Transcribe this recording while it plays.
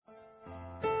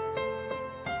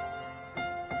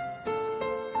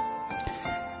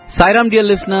Sairam, dear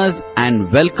listeners,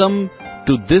 and welcome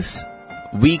to this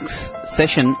week's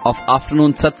session of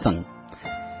Afternoon Satsang.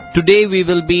 Today we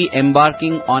will be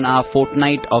embarking on our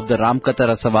fortnight of the Ramkatha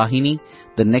Rasavahini,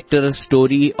 the nectarous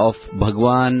story of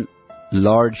Bhagwan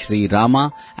Lord Sri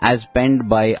Rama as penned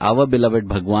by our beloved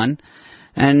Bhagwan.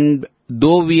 And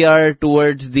though we are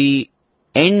towards the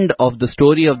end of the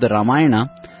story of the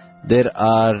Ramayana, there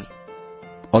are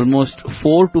almost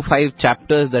 4 to 5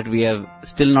 chapters that we have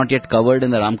still not yet covered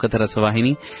in the Ramkatha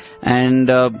Rasavahini, and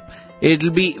it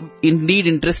will be indeed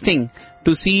interesting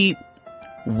to see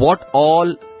what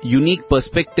all unique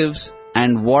perspectives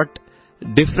and what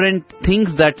different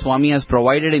things that Swami has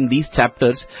provided in these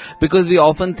chapters, because we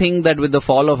often think that with the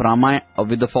fall of Ravana,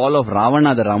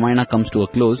 the Ramayana comes to a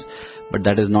close, but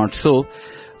that is not so.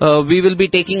 We will be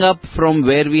taking up from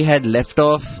where we had left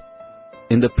off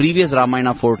in the previous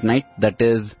Ramayana fortnight, that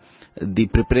is, the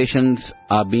preparations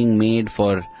are being made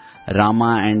for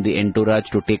Rama and the entourage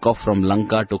to take off from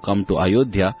Lanka to come to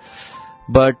Ayodhya.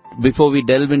 But before we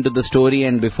delve into the story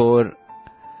and before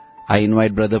I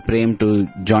invite Brother Prem to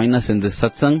join us in this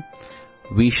satsang,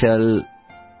 we shall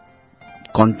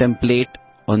contemplate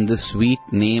on the sweet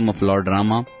name of Lord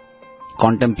Rama,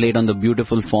 contemplate on the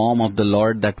beautiful form of the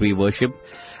Lord that we worship,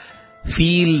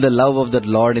 feel the love of that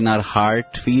Lord in our heart,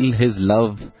 feel His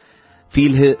love,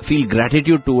 feel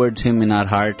gratitude towards Him in our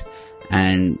heart,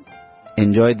 and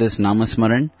enjoy this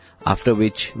Namasmaran, after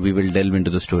which we will delve into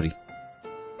the story.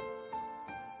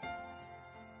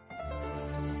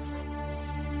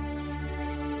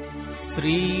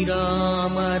 Sri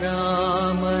Rama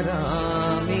Rama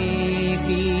Rameti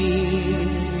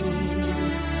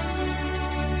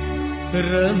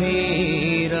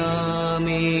Rame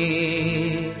Rame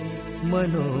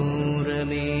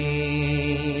Manorame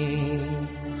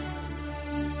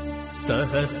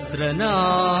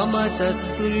Sahasranama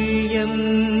Tattuliyam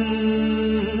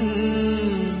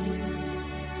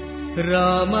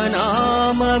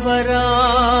Ramanama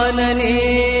Varanane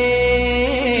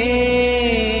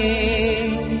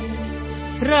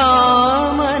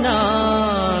Ramanama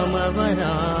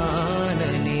Varanane.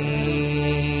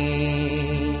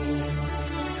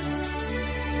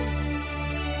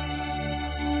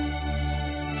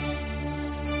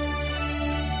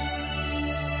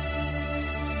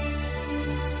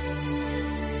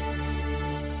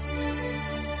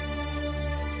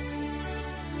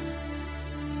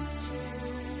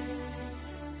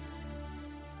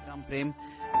 Ram Prem,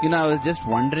 I was just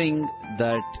wondering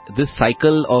that this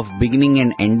cycle of beginning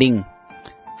and ending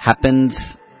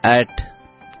happens at,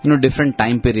 different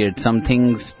time periods. Some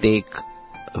things take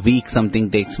weeks, something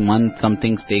takes months, some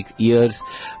things take years.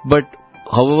 But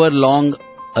however long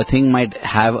a thing might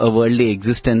have a worldly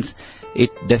existence, it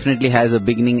definitely has a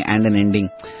beginning and an ending.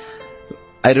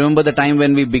 I remember the time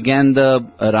when we began the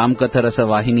Ramkatha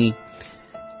Rasavahini.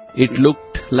 It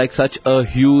looked like such a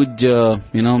huge, a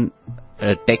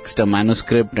text, a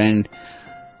manuscript, and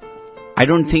I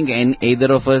don't think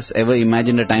either of us ever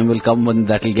imagined a time will come when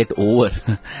that will get over.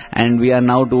 And we are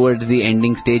now towards the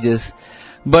ending stages.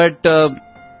 But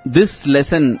this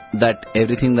lesson that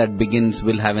everything that begins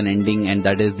will have an ending, and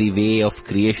that is the way of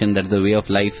creation, that is the way of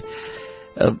life,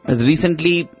 has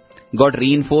recently got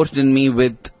reinforced in me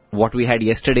with what we had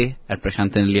yesterday at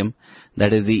Prashantanilayam,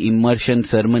 that is the immersion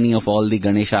ceremony of all the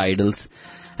Ganesha idols.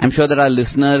 I'm sure that our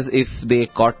listeners, if they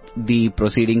caught the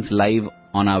proceedings live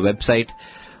on our website,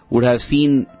 would have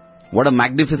seen what a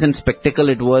magnificent spectacle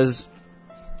it was,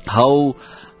 how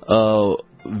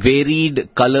varied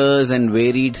colors and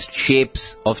varied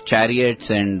shapes of chariots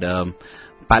and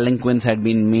palanquins had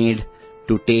been made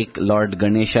to take Lord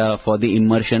Ganesha for the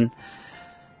immersion.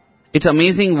 It's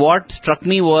amazing. What struck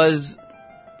me was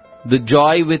the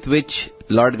joy with which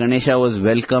Lord Ganesha was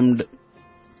welcomed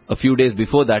a few days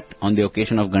before that, on the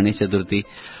occasion of Ganesh Chaturthi.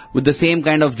 With the same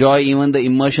kind of joy, even the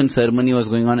immersion ceremony was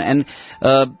going on. And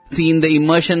in the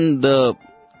immersion, the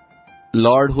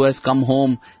Lord who has come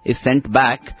home is sent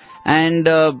back. And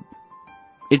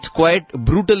it's quite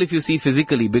brutal if you see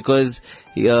physically, because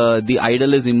the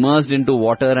idol is immersed into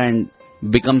water and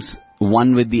becomes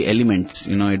one with the elements.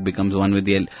 It becomes one with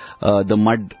the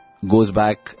mud goes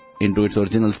back into its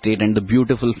original state and the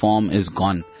beautiful form is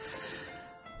gone.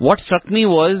 What struck me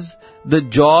was the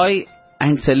joy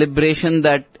and celebration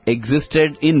that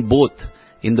existed in both,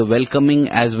 in the welcoming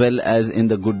as well as in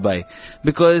the goodbye.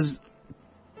 Because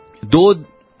though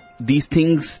these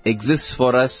things exist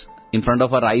for us in front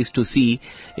of our eyes to see,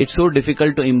 it's so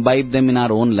difficult to imbibe them in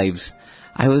our own lives.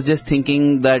 I was just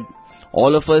thinking that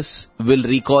all of us will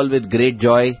recall with great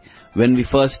joy when we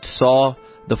first saw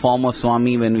the form of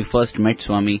Swami, when we first met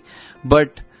Swami.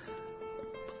 But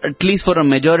at least for a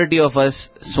majority of us,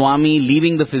 Swami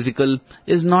leaving the physical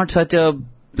is not such a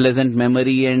pleasant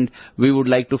memory, and we would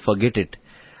like to forget it.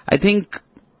 I think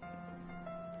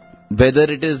whether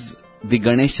it is the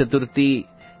Ganesh Chaturthi,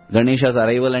 Ganesha's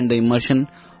arrival and the immersion,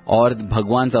 or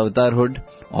Bhagwan's avatarhood,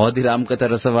 or the Ramkatha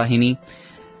Rasavahini,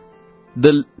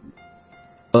 the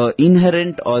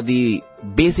inherent or the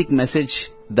basic message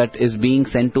that is being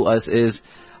sent to us is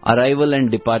arrival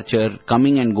and departure,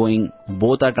 coming and going,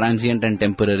 both are transient and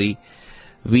temporary.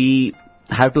 We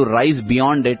have to rise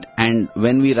beyond it, and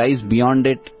when we rise beyond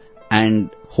it and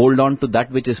hold on to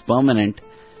that which is permanent,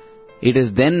 it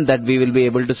is then that we will be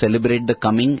able to celebrate the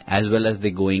coming as well as the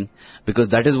going, because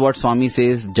that is what Swami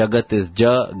says. Jagat is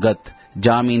Jagat.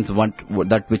 Ja means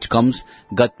that which comes,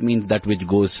 Gat means that which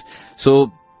goes.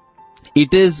 So it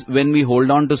is when we hold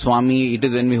on to Swami, it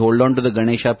is when we hold on to the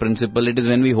Ganesha principle, it is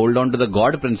when we hold on to the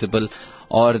God principle,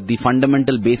 or the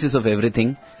fundamental basis of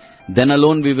everything, then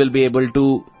alone we will be able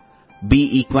to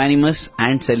be equanimous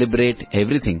and celebrate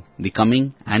everything, the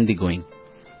coming and the going.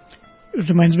 It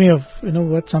reminds me of,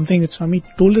 something that Swami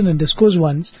told in a discourse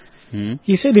once.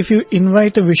 He said, if you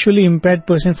invite a visually impaired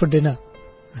person for dinner,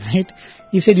 right,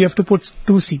 he said you have to put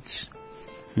 2 seats.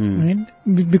 Right?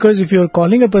 Because if you're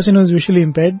calling a person who's visually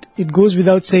impaired, it goes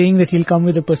without saying that he'll come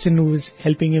with a person who is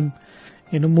helping him,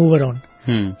 move around.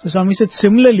 So Swami said,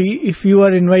 similarly, if you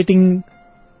are inviting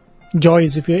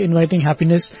joys, if you're inviting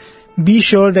happiness, be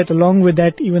sure that along with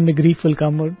that, even the grief will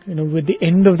come, or, with the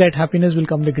end of that happiness will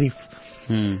come the grief.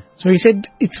 So he said,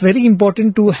 it's very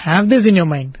important to have this in your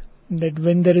mind, that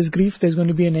when there is grief, there's going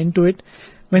to be an end to it.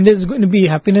 When there's going to be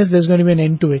happiness, there's going to be an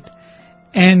end to it.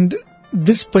 And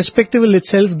this perspective will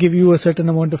itself give you a certain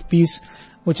amount of peace,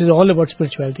 which is all about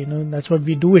spirituality. That's what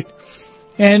we do it.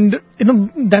 And,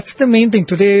 that's the main thing.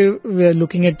 Today, we are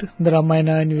looking at the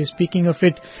Ramayana and we are speaking of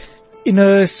it in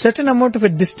a certain amount of a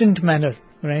distant manner,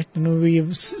 right? We are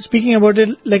speaking about it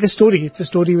like a story. It's a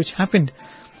story which happened.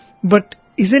 But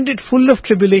isn't it full of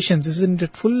tribulations? Isn't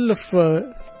it full of,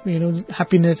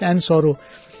 happiness and sorrow?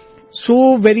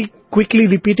 So very quickly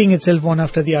repeating itself one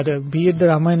after the other. Be it the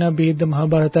Ramayana, be it the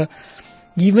Mahabharata.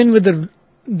 Even with the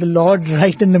Lord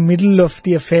right in the middle of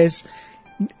the affairs,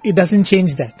 it doesn't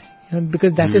change that.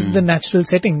 Because that is the natural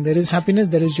setting. There is happiness,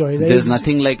 there is joy. There is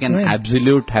nothing like an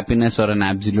absolute happiness or an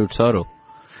absolute sorrow.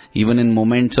 Even in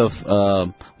moments of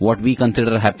what we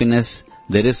consider happiness,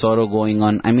 there is sorrow going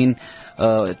on. I mean,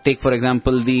 take for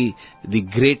example the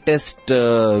greatest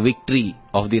victory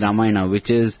of the Ramayana, which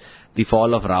is the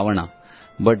fall of Ravana.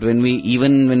 But when we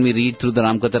read through the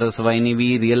Ramkatha Rasavahini,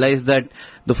 we realize that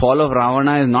the fall of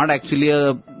Ravana is not actually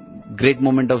a great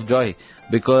moment of joy,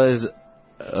 because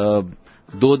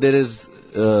though there is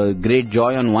great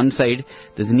joy on one side,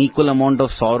 there's an equal amount of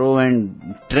sorrow,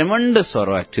 and tremendous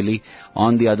sorrow actually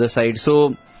on the other side.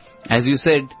 So, as you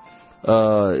said,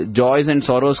 joys and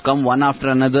sorrows come one after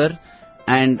another,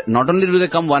 and not only do they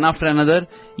come one after another,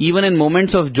 even in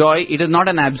moments of joy, it is not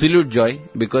an absolute joy,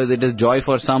 because it is joy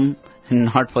for some and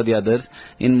not for the others.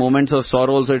 In moments of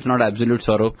sorrow also, it's not absolute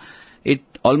sorrow. It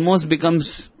almost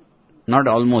becomes, not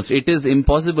almost, it is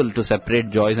impossible to separate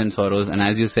joys and sorrows, and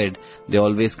as you said, they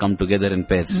always come together in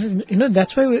pairs.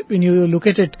 That's why when you look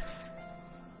at it,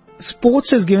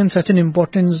 sports is given such an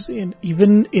importance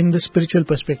even in the spiritual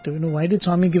perspective. Why did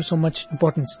Swami give so much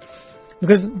importance?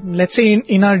 Because let's say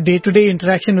in our day-to-day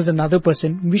interaction with another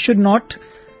person, we should not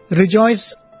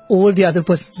rejoice over the other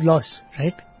person's loss,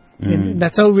 right?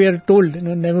 That's how we are told,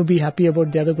 never be happy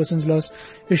about the other person's loss.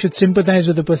 You should sympathize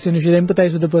with the person, you should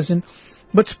empathize with the person.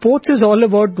 But sports is all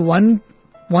about one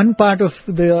part of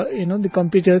the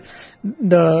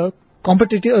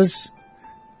competitors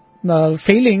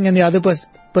failing and the other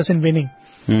person winning.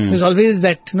 There's always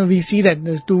that, we see that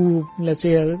there's two, let's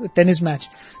say a tennis match.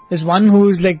 There's one who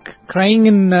is like crying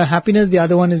in happiness, the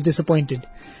other one is disappointed,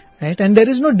 right? And there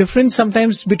is no difference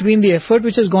sometimes between the effort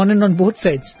which has gone in on both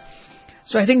sides.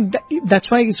 So I think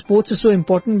that's why sports is so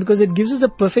important, because it gives us a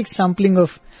perfect sampling of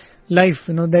life.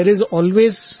 There is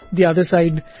always the other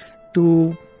side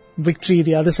to victory,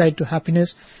 the other side to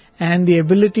happiness, and the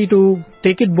ability to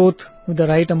take it both with the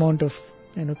right amount of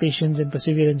patience and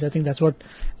perseverance. I think that's what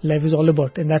life is all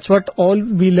about, and that's what all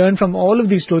we learn from all of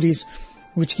these stories,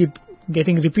 which keep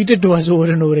getting repeated to us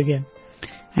over and over again.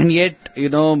 And yet,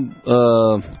 though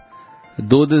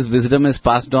this wisdom is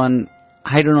passed on,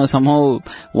 I don't know, somehow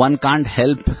one can't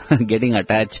help getting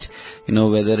attached,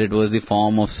 whether it was the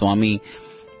form of Swami,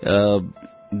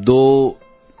 though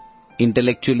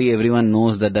intellectually everyone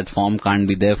knows that form can't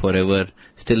be there forever,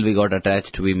 still we got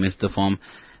attached, we missed the form.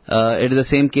 It is the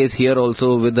same case here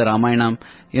also with the Ramayana.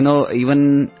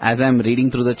 Even as I'm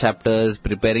reading through the chapters,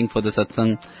 preparing for the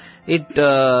satsang, it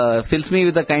fills me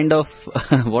with a kind of,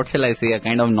 what shall I say, a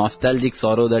kind of nostalgic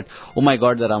sorrow that, oh my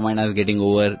God, the Ramayana is getting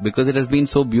over, because it has been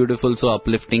so beautiful, so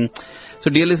uplifting. So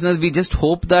dear listeners, we just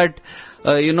hope that,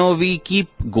 we keep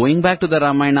going back to the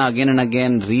Ramayana again and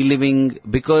again, reliving,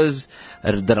 because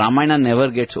the Ramayana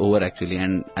never gets over actually.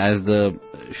 And as the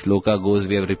shloka goes,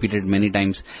 we have repeated many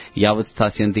times, yavat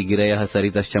sthasyanti girayah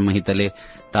saritascha mahitale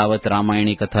tavat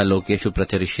ramayani katha lokeshu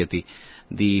pracharishyati.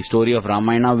 The story of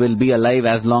Ramayana will be alive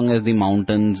as long as the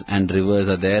mountains and rivers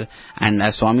are there. And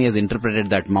as Swami has interpreted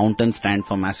that mountains stand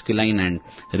for masculine and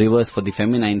rivers for the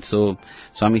feminine. So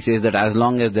Swami says that as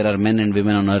long as there are men and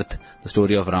women on earth, the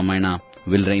story of Ramayana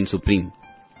will reign supreme.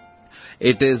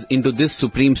 It is into this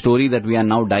supreme story that we are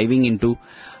now diving into.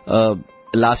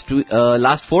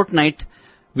 Last fortnight,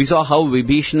 we saw how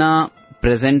Vibhishana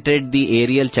presented the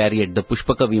aerial chariot, the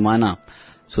Pushpaka Vimana,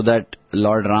 so that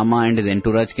Lord Rama and his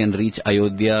entourage can reach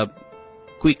Ayodhya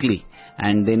quickly,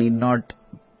 and they need not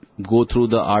go through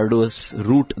the arduous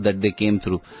route that they came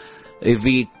through. If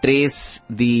we trace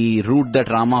the route that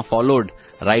Rama followed,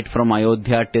 right from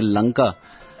Ayodhya till Lanka,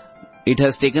 it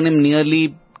has taken him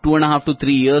nearly 2.5 to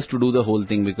 3 years to do the whole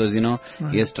thing, because,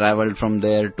 he has travelled from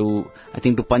there to, I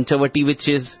think, to Panchavati, which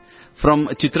is from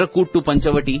Chitrakoot to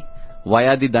Panchavati,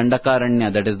 via the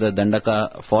Dandakaranya, that is the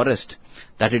Dandaka forest.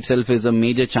 That itself is a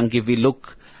major chunk. If we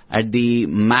look at the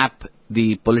map,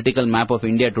 the political map of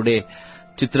India today,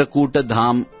 Chitrakoota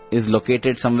Dham is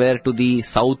located somewhere to the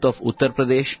south of Uttar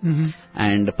Pradesh,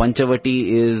 and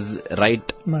Panchavati is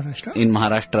right in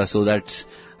Maharashtra. So that's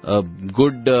a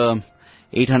good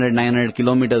 800-900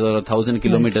 kilometers or 1,000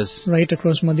 kilometers. Right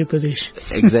across Madhya Pradesh.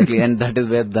 Exactly, and that is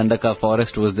where Dandaka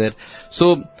forest was there.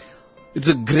 So it's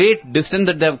a great distance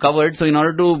that they have covered. So in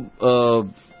order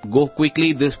to go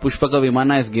quickly, this Pushpaka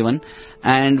Vimana is given,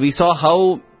 and we saw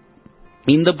how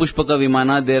in the Pushpaka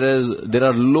Vimana there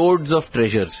are loads of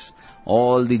treasures,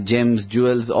 all the gems,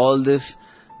 jewels, all this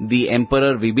the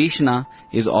Emperor Vibhishana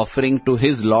is offering to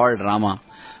his Lord Rama.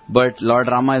 But Lord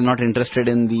Rama is not interested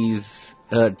in these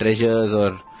treasures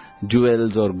or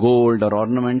jewels or gold or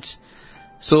ornaments.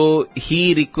 So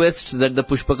he requests that the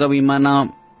Pushpaka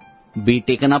Vimana be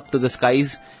taken up to the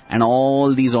skies and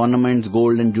all these ornaments,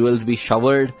 gold and jewels be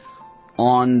showered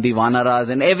on the Vanaras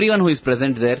and everyone who is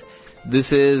present there.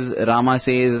 This is, Rama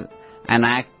says, an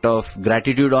act of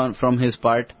gratitude from his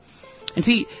part. And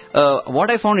see,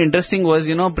 what I found interesting was,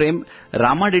 Prem,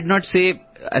 Rama did not say,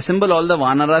 assemble all the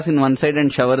Vanaras in one side and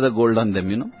shower the gold on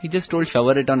them, He just told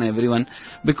shower it on everyone.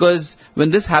 Because when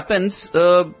this happens,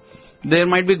 there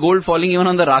might be gold falling even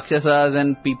on the Rakshasas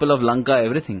and people of Lanka,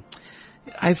 everything.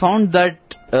 I found that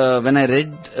when I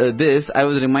read this, I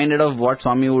was reminded of what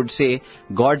Swami would say,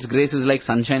 God's grace is like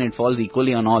sunshine, it falls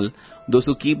equally on all. Those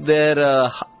who keep their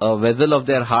vessel of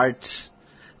their hearts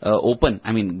open.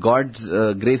 I mean, God's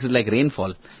grace is like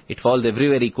rainfall. It falls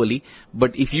everywhere equally.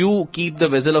 But if you keep the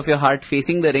vessel of your heart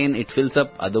facing the rain, it fills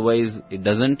up. Otherwise, it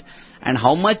doesn't. And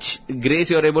how much grace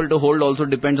you are able to hold also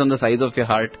depends on the size of your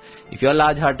heart. If you are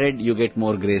large-hearted, you get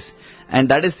more grace. And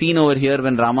that is seen over here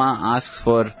when Rama asks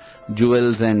for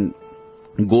jewels and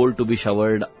gold to be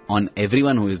showered on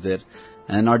everyone who is there,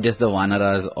 and not just the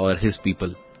Vanaras or his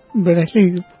people. But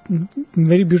actually,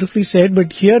 very beautifully said.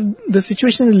 But here, the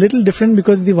situation is a little different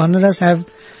because the Vanaras have,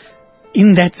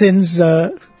 in that sense,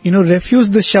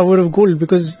 refused the shower of gold.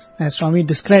 Because, as Swami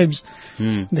describes,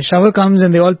 the shower comes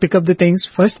and they all pick up the things.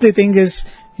 First they think is,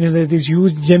 there are these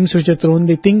huge gems which are thrown.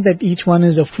 They think that each one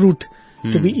is a fruit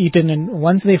to be eaten. And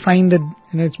once they find that,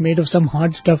 it's made of some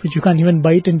hard stuff which you can't even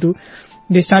bite into,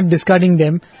 they start discarding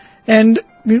them. And,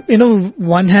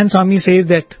 one hand Swami says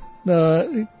that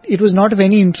it was not of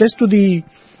any interest to the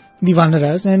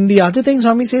Vanaras. And the other thing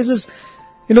Swami says is,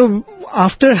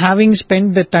 after having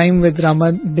spent the time with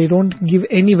Rama, they don't give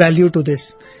any value to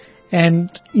this.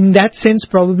 And in that sense,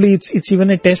 probably it's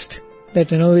even a test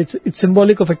that, it's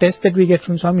symbolic of a test that we get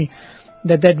from Swami.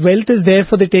 That wealth is there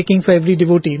for the taking for every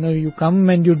devotee. You come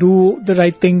and you do the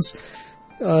right things.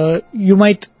 You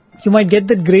might get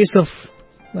that grace of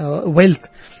wealth.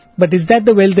 But is that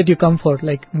the wealth that you come for?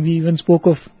 Like we even spoke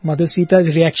of Mother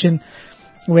Sita's reaction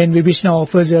when Vibhishana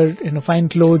offers her, fine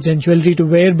clothes and jewelry to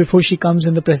wear before she comes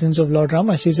in the presence of Lord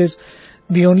Rama. She says,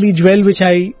 the only jewel which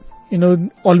I,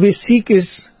 always seek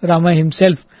is Rama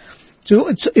himself. So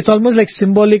it's almost like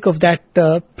symbolic of that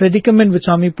predicament which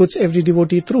Swami puts every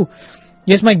devotee through.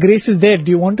 Yes, my grace is there.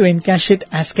 Do you want to encash it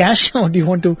as cash, or do you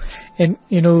want to,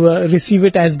 receive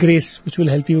it as grace, which will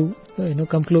help you,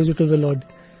 come closer to the Lord?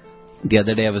 The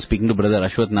other day I was speaking to Brother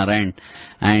Ashwath Narayan,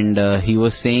 and he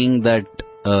was saying that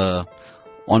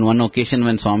on one occasion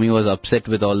when Swami was upset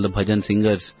with all the bhajan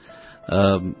singers,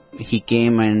 he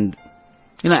came and,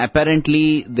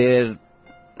 apparently there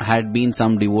had been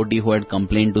some devotee who had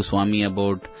complained to Swami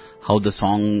about how the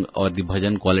song or the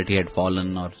bhajan quality had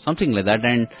fallen or something like that,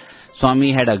 and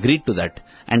Swami had agreed to that,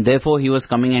 and therefore he was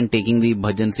coming and taking the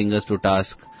bhajan singers to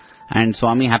task, and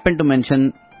Swami happened to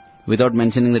mention, without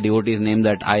mentioning the devotee's name,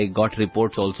 that I got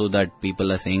reports also that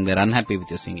people are saying they're unhappy with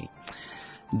your singing.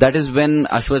 That is when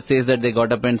Ashwath says that they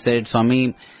got up and said,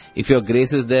 Swami, if your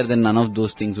grace is there, then none of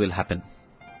those things will happen.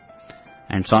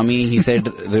 And Swami, he said,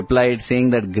 replied saying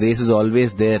that grace is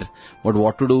always there, but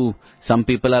what to do? Some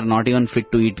people are not even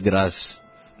fit to eat grass.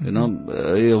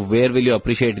 Where will you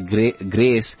appreciate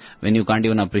grace when you can't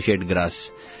even appreciate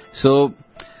grass? So,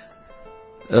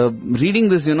 reading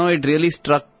this, it really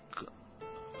struck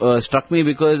me,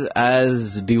 because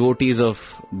as devotees of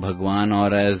Bhagwan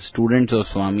or as students of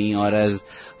Swami or as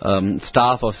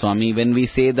staff of Swami, when we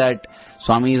say that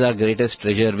Swami is our greatest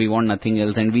treasure, we want nothing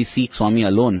else and we seek Swami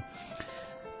alone,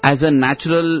 as a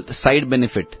natural side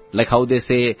benefit, like how they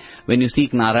say when you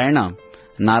seek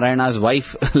Narayana's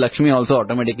wife Lakshmi also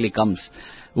automatically comes.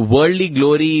 Worldly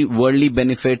glory, worldly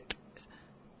benefit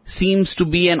seems to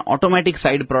be an automatic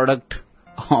side product,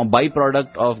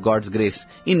 byproduct of God's grace,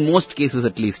 in most cases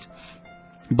at least.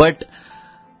 But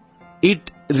it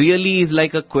really is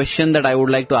like a question that I would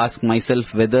like to ask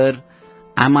myself, whether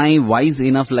am I wise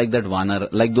enough like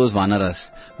those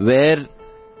Vanaras, where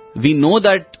we know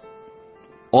that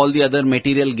all the other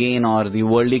material gain or the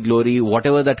worldly glory,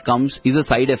 whatever that comes, is a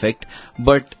side effect,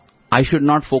 but I should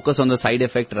not focus on the side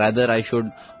effect, rather I should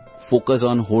focus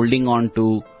on holding on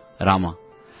to Rama.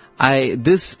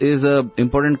 This is an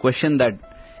important question that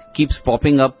keeps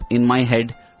popping up in my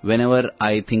head whenever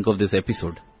I think of this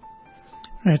episode.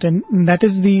 Right, and that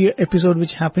is the episode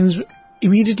which happens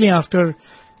immediately after,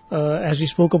 as we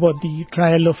spoke about the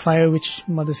trial of fire which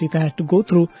Mother Sita had to go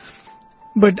through.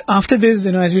 But after this,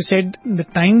 as we said, the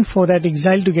time for that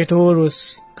exile to get over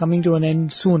was coming to an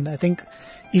end soon. I think,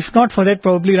 if not for that,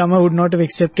 probably Rama would not have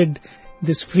accepted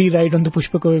this free ride on the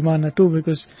Pushpaka Vimana too,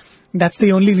 because that's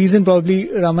the only reason probably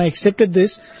Rama accepted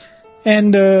this.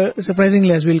 And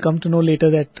surprisingly, as we'll come to know later,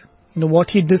 that what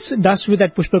he does with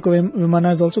that Pushpaka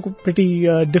Vimana is also pretty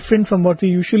different from what we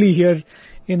usually hear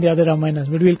in the other Ramayanas.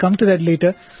 But we'll come to that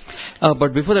later.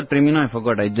 But before that, Prem, I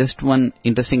forgot. Just one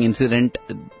interesting incident.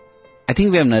 I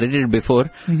think we have narrated it before,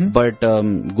 but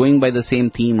going by the same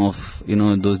theme of,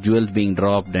 those jewels being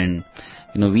dropped and,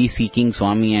 we seeking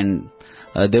Swami, and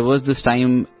there was this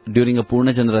time during a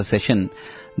Purna Chandra session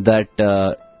that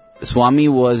Swami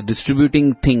was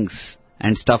distributing things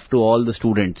and stuff to all the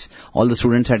students. All the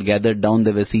students had gathered down,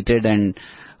 they were seated, and,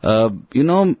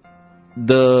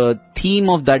 the theme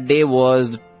of that day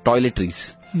was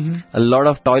toiletries. A lot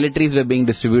of toiletries were being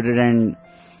distributed, and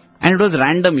it was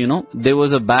random, there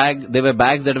were bags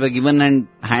that were given and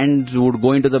hands would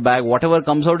go into the bag. Whatever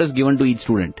comes out is given to each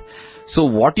student. So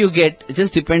what you get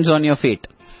just depends on your fate.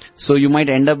 So you might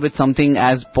end up with something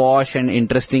as posh and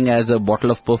interesting as a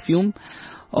bottle of perfume,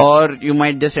 or you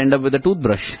might just end up with a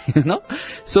toothbrush,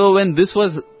 So when this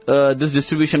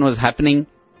distribution was happening,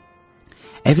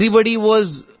 everybody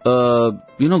was,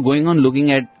 going on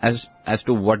looking at as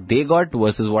to what they got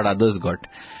versus what others got.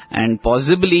 And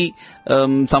possibly,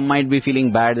 some might be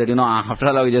feeling bad that, after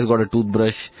all, we just got a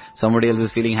toothbrush. Somebody else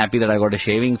is feeling happy that I got a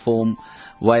shaving foam,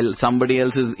 while somebody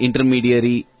else is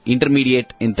intermediate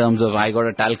in terms of I got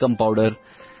a talcum powder.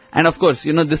 And of course,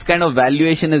 this kind of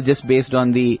valuation is just based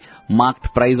on the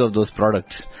marked price of those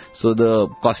products. So the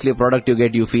costlier product you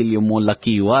get, you feel you're more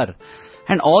lucky you are.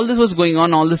 And all this was going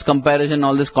on, all this comparison,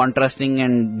 all this contrasting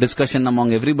and discussion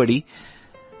among everybody.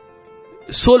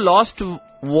 So lost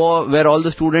were all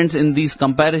the students in these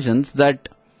comparisons that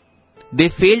they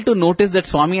failed to notice that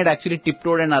Swami had actually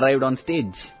tiptoed and arrived on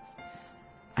stage.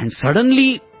 And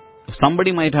suddenly,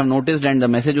 somebody might have noticed and the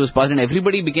message was passed and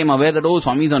everybody became aware that,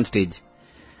 Swami is on stage.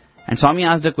 And Swami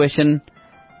asked the question,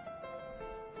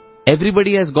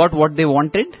 everybody has got what they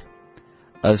wanted?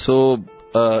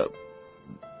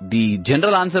 The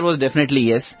general answer was definitely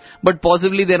yes, but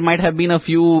possibly there might have been a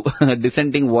few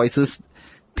dissenting voices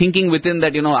thinking within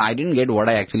that, I didn't get what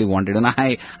I actually wanted, and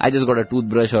I just got a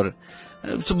toothbrush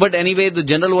but anyway, the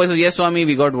general voice was, yes, Swami,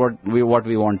 we got what we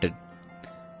wanted.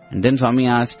 And then Swami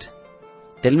asked,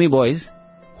 tell me boys,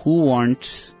 who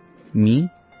wants me?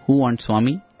 Who wants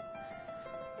Swami?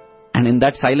 And in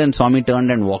that silence, Swami turned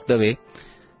and walked away.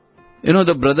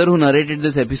 The brother who narrated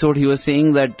this episode, he was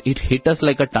saying that it hit us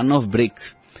like a ton of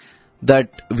bricks.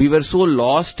 That we were so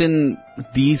lost in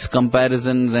these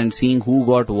comparisons and seeing who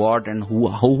got what and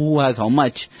who has how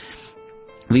much,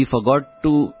 we forgot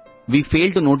to we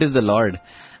fail to notice the Lord.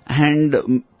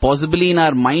 And possibly in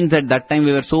our minds at that time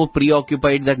we were so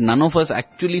preoccupied that none of us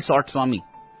actually sought Swami.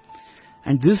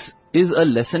 And this is a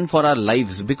lesson for our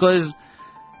lives, because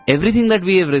everything that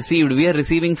we have received, we are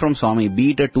receiving from Swami,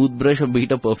 be it a toothbrush or be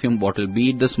it a perfume bottle,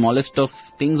 be it the smallest of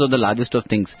things or the largest of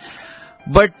things.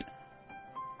 But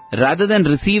rather than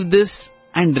receive this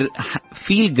and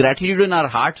feel gratitude in our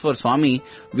hearts for Swami,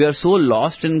 we are so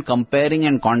lost in comparing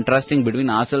and contrasting between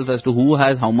ourselves as to who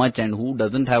has how much and who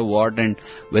doesn't have what, and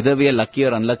whether we are lucky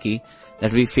or unlucky,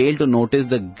 that we fail to notice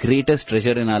the greatest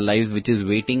treasure in our lives, which is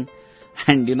waiting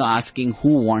and, asking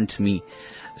who wants me.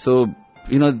 So,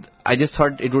 I just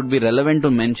thought it would be relevant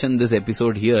to mention this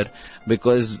episode here,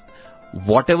 because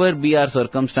whatever be our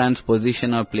circumstance,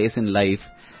 position or place in life,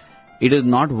 it is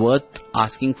not worth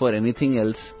asking for anything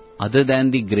else other than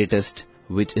the greatest,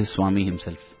 which is Swami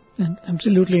himself. And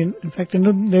absolutely. In fact,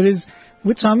 there is,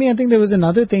 with Swami, I think there was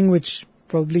another thing which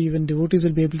probably even devotees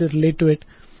will be able to relate to it.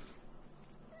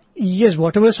 Yes,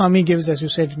 whatever Swami gives, as you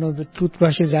said, the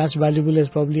toothbrush is as valuable as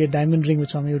probably a diamond ring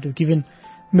which Swami would have given,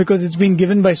 because it's been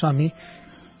given by Swami.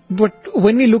 But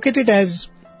when we look at it as,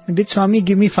 did Swami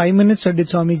give me 5 minutes or did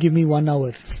Swami give me 1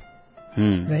 hour?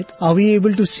 Right? Are we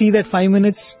able to see that 5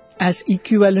 minutes as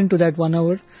equivalent to that 1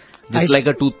 hour? Just like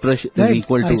a toothbrush is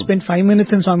equal to... I spent 5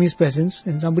 minutes in Swami's presence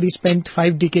and somebody spent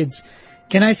 5 decades.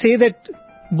 Can I say that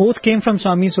both came from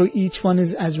Swami, so each one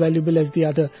is as valuable as the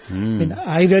other?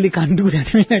 I really can't do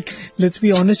that. Let's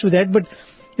be honest with that. But,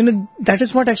 that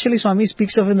is what actually Swami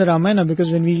speaks of in the Ramayana,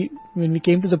 because when we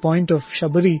came to the point of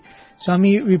Shabari,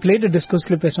 Swami, we played a discourse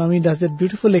clip where Swami does that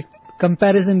beautiful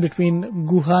comparison between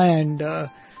Guha and,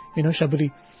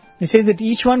 Shabari. He says that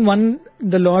each one won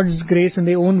the Lord's grace in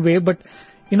their own way, but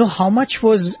how much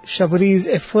was Shabari's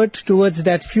effort towards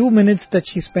that few minutes that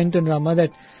she spent in Rama,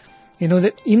 that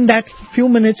in that few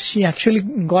minutes she actually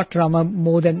got Rama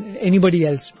more than anybody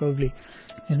else probably,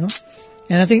 And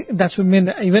I think that's what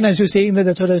even as you're saying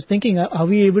that's what I was thinking. Are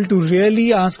we able to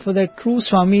really ask for that true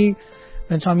Swami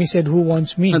when Swami said, who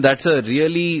wants me? No, that's a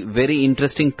really very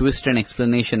interesting twist and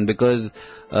explanation, because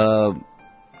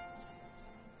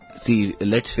see,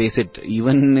 let's face it,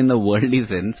 even in the worldly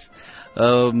sense,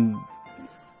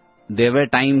 there are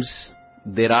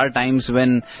times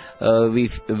when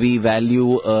we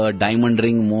value a diamond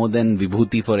ring more than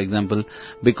Vibhuti, for example,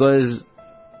 because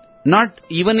not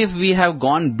even if we have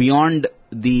gone beyond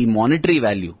the monetary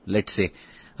value, let's say,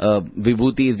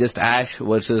 Vibhuti is just ash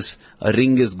versus a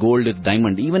ring is gold with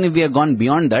diamond. Even if we have gone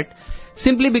beyond that,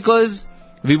 simply because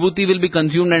Vibhuti will be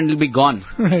consumed and will be gone.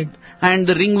 Right. And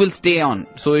the ring will stay on.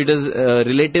 So it is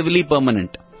relatively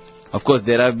permanent. Of course,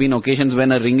 there have been occasions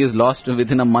when a ring is lost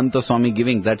within a month of Swami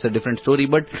giving. That's a different story.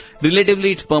 But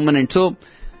relatively it's permanent. So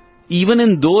even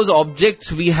in those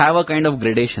objects, we have a kind of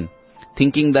gradation.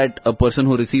 Thinking that a person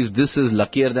who receives this is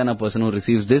luckier than a person who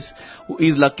receives this, who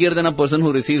is luckier than a person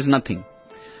who receives nothing.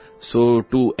 So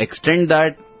to extend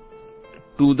that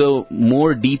to the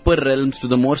more deeper realms, to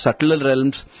the more subtler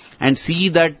realms, and see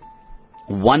that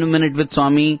 1 minute with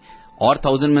Swami or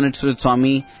 1,000 minutes with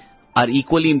Swami are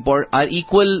equally important, are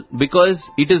equal because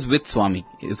it is with Swami.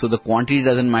 So the quantity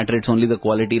doesn't matter, it's only the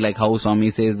quality, like how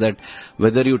Swami says that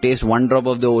whether you taste 1 drop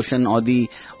of the ocean or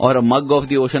a mug of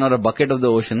the ocean or a bucket of the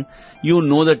ocean, you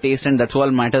know the taste, and that's all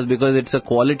matters, because it's a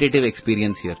qualitative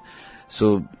experience here.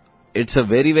 So it's a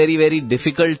very, very, very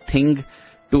difficult thing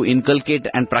to inculcate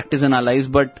and practice in our lives,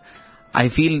 but I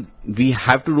feel we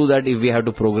have to do that if we have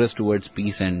to progress towards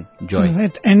peace and joy.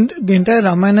 Right. And the entire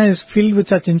Ramayana is filled with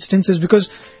such instances, because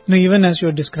even as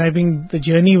you're describing the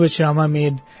journey which Rama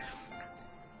made,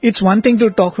 it's one thing to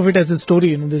talk of it as a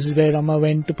story. This is where Rama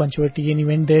went to Panchavati and he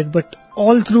went there. But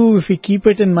all through, if we keep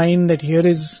it in mind that here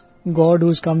is God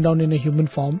who's come down in a human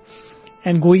form,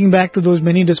 and going back to those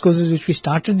many discourses which we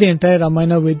started the entire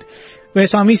Ramayana with, where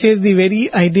Swami says the very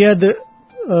idea that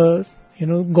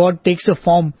God takes a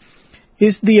form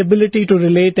is the ability to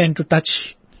relate and to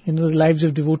touch, the lives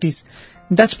of devotees.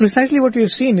 That's precisely what we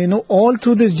have seen, all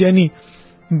through this journey,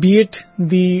 be it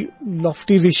the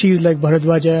lofty rishis like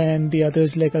Bharadwaja and the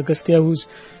others like Agastya, whose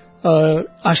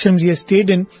ashrams he has stayed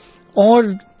in,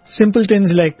 or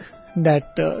simpletons like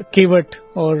that Kevat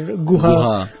or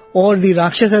Guha, or the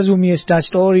Rakshasas whom he has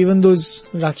touched, or even those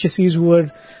Rakshasis who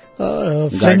were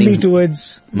friendly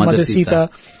towards Mother Sita.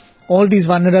 All these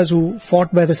Vanaras who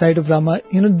fought by the side of Rama,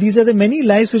 these are the many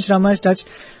lives which Rama has touched.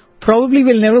 Probably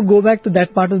we'll never go back to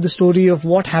that part of the story of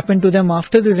what happened to them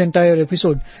after this entire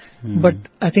episode. But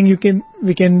I think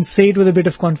we can say it with a bit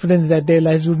of confidence that their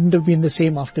lives wouldn't have been the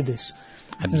same after this.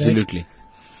 Absolutely.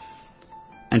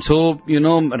 Right? And so,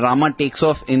 Rama takes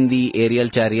off in the aerial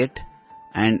chariot,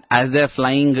 and as they're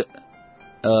flying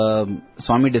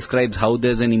Swami describes how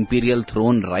there's an imperial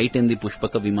throne right in the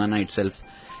Pushpaka Vimana itself.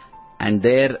 And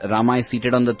there Rama is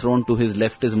seated on the throne. To his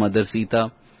left is Mother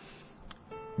Sita.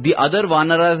 The other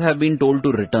Vanaras have been told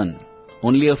to return.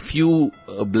 Only a few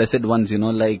blessed ones,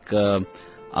 like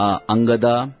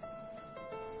Angada,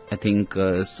 I think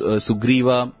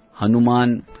Sugriva,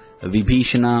 Hanuman,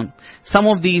 Vibhishana. Some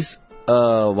of these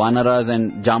Vanaras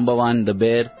and Jambavan, the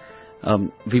bear.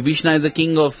 Vibhishana is the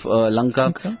king of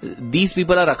Lanka. Okay. These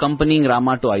people are accompanying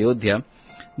Rama to Ayodhya.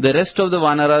 The rest of the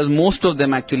Vanaras, most of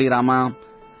them actually, Rama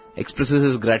expresses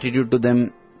his gratitude to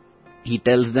them. He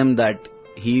tells them that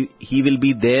he will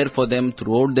be there for them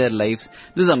throughout their lives.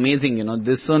 This is amazing,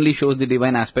 This only shows the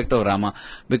divine aspect of Rama.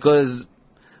 Because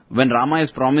when Rama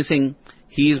is promising,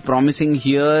 he is promising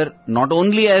here not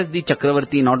only as the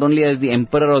Chakravarti, not only as the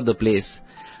emperor of the place,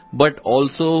 but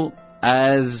also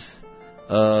as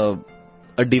a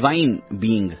divine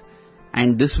being.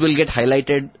 And this will get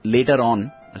highlighted later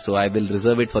on, so I will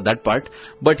reserve it for that part.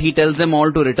 But he tells them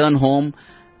all to return home,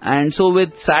 and so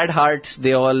with sad hearts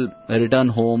they all return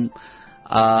home.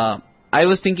 I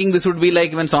was thinking this would be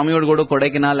like when Swami would go to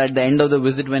Kodaikanal at the end of the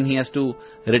visit when he has to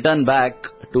return back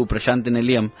to Prasanthi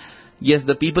Nilayam. Yes,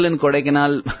 the people in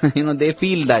Kodaikanal, they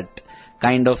feel that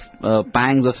kind of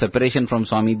pangs of separation from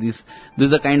Swami. This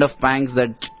is the kind of pangs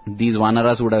that these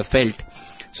Vanaras would have felt.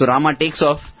 So Rama takes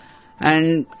off,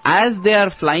 and as they are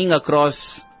flying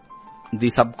across the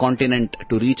subcontinent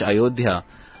to reach Ayodhya,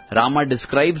 Rama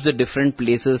describes the different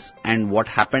places and what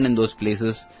happened in those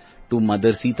places to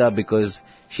Mother Sita, because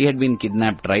she had been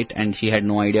kidnapped, right, and she had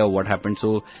no idea what happened.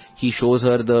 So he shows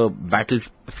her the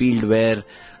battlefield where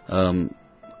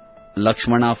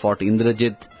Lakshmana fought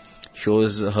Indrajit,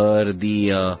 shows her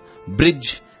the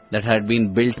bridge that had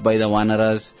been built by the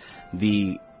Vanaras,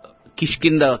 the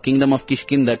Kishkinda, kingdom of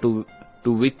Kishkinda,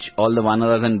 to which all the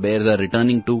Vanaras and bears are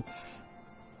returning to.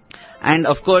 And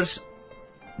of course,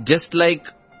 just like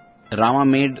Rama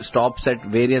made stops at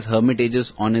various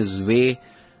hermitages on his way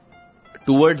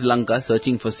towards Lanka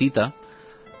searching for Sita,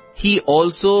 he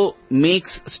also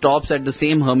makes stops at the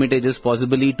same hermitages,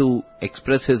 possibly to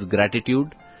express his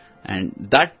gratitude. And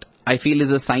that, I feel, is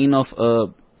a sign of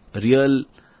a real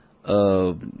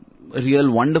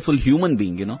wonderful human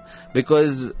being,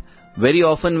 because very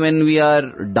often when we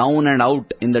are down and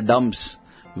out in the dumps,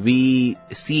 we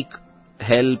seek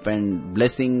help and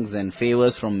blessings and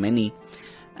favors from many.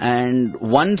 And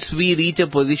once we reach a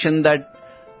position that,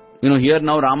 here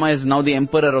now Rama is now the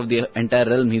emperor of the entire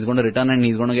realm, he's going to return and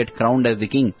he's going to get crowned as the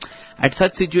king. At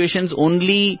such situations,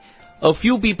 only a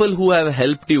few people who have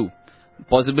helped you,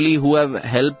 possibly who have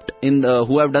helped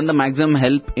who have done the maximum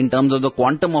help in terms of the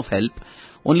quantum of help,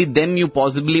 only them you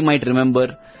possibly might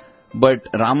remember. But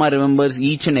Rama remembers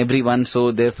each and every one.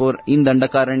 So therefore, in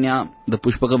Dandakaranya, the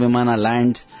Pushpaka Vimana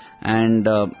lands, and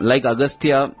like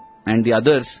Agastya and the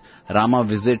others, Rama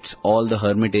visits all the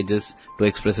hermitages to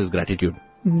express his gratitude.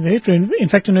 Very true. In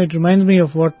fact, it reminds me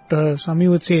of what Swami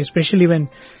would say, especially when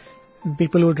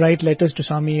people would write letters to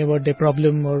Swami about their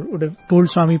problem, or would have told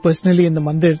Swami personally in the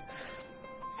mandir.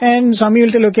 And Swami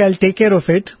will tell, okay, I'll take care of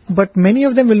it. But many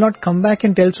of them will not come back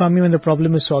and tell Swami when the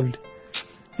problem is solved.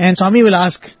 And Swami will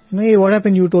ask, hey, what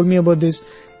happened? You told me about this.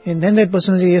 And then that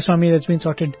person will say, yes, Swami, that's been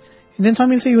sorted. And then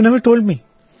Swami will say, you never told me.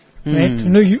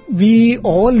 Right? We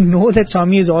all know that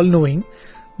Swami is all-knowing,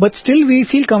 but still we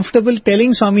feel comfortable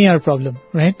telling Swami our problem,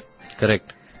 right?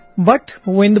 Correct. But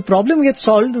when the problem gets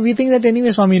solved, we think that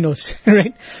anyway Swami knows,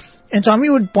 right? And Swami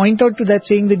would point out to that,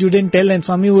 saying that you didn't tell, and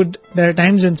there are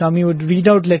times when Swami would read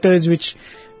out letters which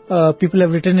people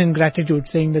have written in gratitude,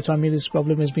 saying that Swami, this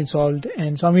problem has been solved,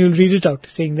 and Swami will read it out,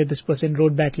 saying that this person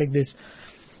wrote back like this.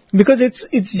 Because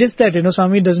it's just that,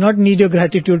 Swami does not need your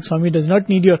gratitude, Swami does not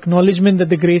need your acknowledgement that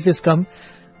the grace has come,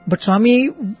 but Swami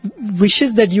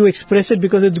wishes that you express it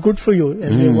because it's good for you,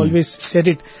 as we have always said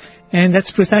it. And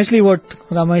that's precisely what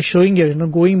Rama is showing here,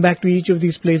 going back to each of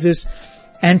these places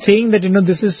and saying that,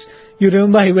 this is, you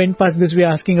remember I went past this way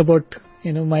asking about,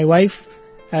 my wife,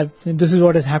 this is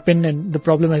what has happened and the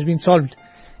problem has been solved.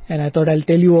 And I thought I'll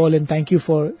tell you all and thank you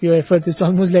for your efforts. It's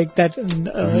almost like that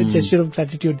gesture of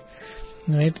gratitude.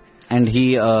 Right. And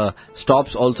he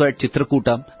stops also at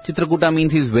Chitrakuta. Chitrakuta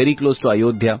means he's very close to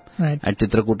Ayodhya, right, at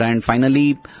Chitrakuta. And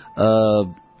finally,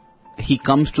 he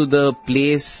comes to the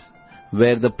place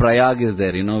where the Prayag is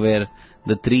there, where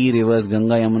the three rivers,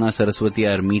 Ganga, Yamuna, Saraswati,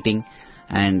 are meeting.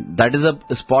 And that is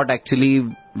a spot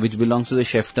actually which belongs to the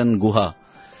Shefton Guha.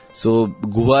 So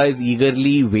Guha is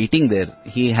eagerly waiting there.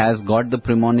 He has got the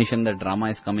premonition that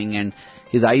Rama is coming, and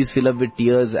his eyes fill up with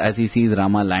tears as he sees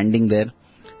Rama landing there.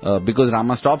 Because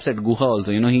Rama stops at Guha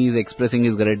also. He is expressing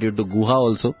his gratitude to Guha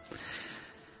also.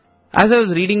 As I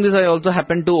was reading this, I also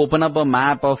happened to open up a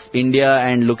map of India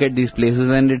and look at these places,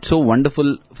 and it's so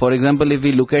wonderful. For example, if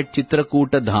we look at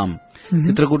Chitrakuta Dham,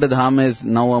 Chitrakuta Dham is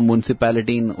now a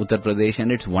municipality in Uttar Pradesh, and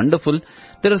it's wonderful.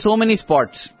 There are so many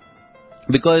spots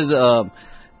because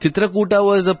Chitrakuta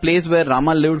was a place where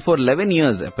Rama lived for 11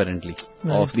 years, apparently,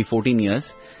 of the 14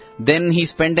 years. Then he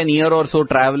spent an year or so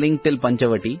traveling till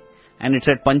Panchavati. And it's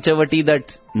at Panchavati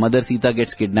that Mother Sita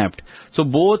gets kidnapped. So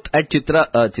both at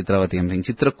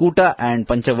Chitrakuta and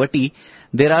Panchavati,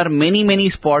 there are many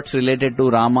spots related to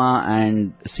Rama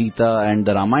and Sita and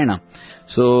the Ramayana.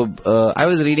 So I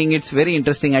was reading, it's very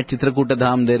interesting. At Chitrakuta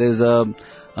Dham, there is a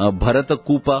Bharata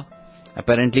Kupa,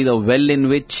 apparently the well in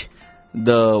which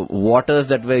the waters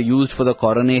that were used for the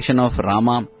coronation of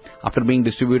Rama, after being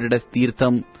distributed as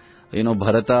Tirtham,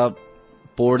 Bharata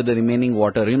poured the remaining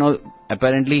water.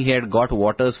 Apparently he had got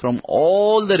waters from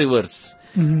all the rivers,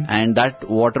 and that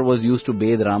water was used to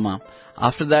bathe Rama.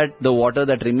 After that, the water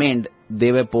that remained,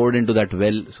 they were poured into that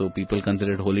well, so people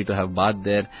considered holy to have bath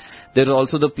there. There is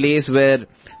also the place where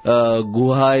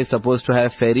Guha is supposed to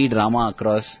have ferried Rama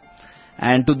across.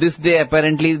 And to this day,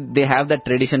 apparently, they have that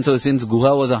tradition. So since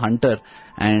Guha was a hunter,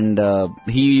 and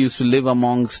he used to live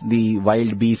amongst the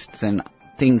wild beasts and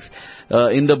things,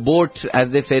 in the boats,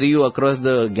 as they ferry you across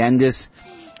the Ganges,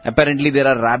 apparently there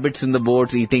are rabbits in the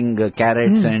boats eating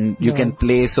carrots, and you can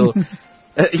play. So,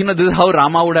 this is how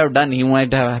Rama would have done. He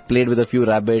might have played with a few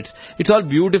rabbits. It's all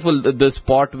beautiful. The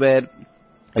spot where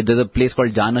there's a place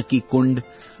called Janaki Kund,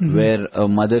 where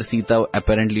Mother Sita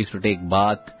apparently used to take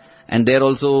bath. And there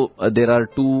also, there are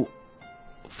 2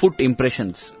 foot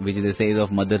impressions, which they say is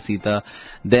of Mother Sita.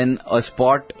 Then a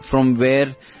spot from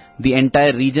where the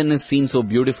entire region is seen so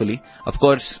beautifully. Of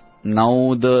course,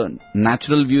 now the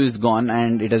natural view is gone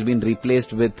and it has been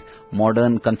replaced with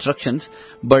modern constructions.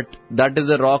 But that is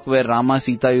the rock where Rama,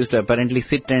 Sita used to apparently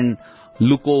sit and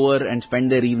look over and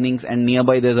spend their evenings. And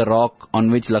nearby there's a rock on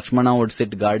which Lakshmana would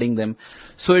sit guarding them.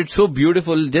 So it's so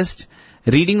beautiful. Just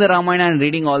reading the Ramayana and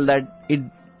reading all that, it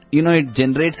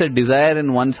generates a desire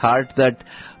in one's heart that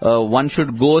one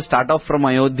should go, start off from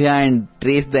Ayodhya and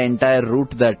trace the entire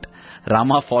route that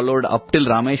Rama followed up till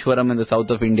Rameshwaram in the south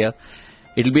of India.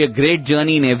 It will be a great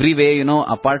journey in every way,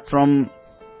 apart from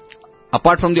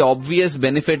the obvious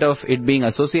benefit of it being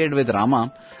associated with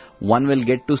Rama, one will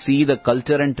get to see the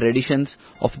culture and traditions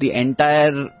of the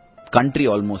entire country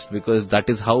almost, because that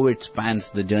is how it spans.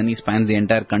 The journey spans the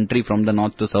entire country from the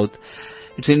north to south.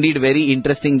 It's indeed very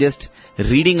interesting just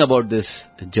reading about this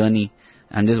journey.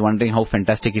 I'm just wondering how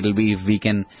fantastic it will be if we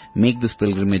can make this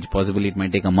pilgrimage. Possibly it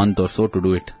might take a month or so to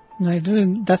do it. Right,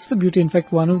 that's the beauty. In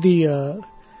fact, one of the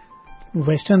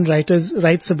Western writers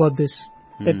writes about this.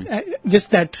 That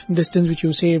just that distance which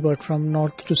you say about from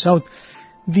north to south,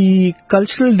 the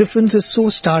cultural difference is so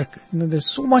stark.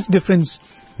 There's so much difference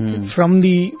from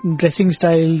the dressing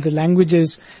style, the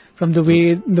languages, from the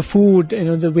way the food,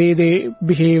 the way they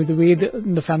behave, the way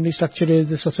the family structure is,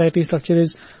 the society structure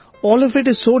is. All of it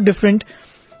is so different,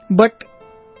 but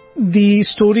the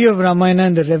story of Ramayana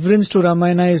and the reverence to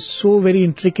Ramayana is so very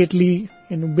intricately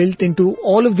built into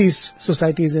all of these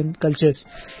societies and cultures.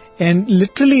 And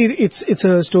literally, it's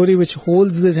a story which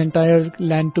holds this entire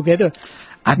land together.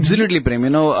 Absolutely, Prem.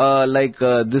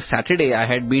 This Saturday, I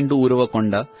had been to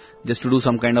Uravakonda just to do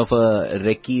some kind of a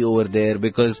recce over there,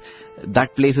 because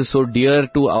that place is so dear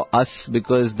to us,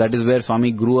 because that is where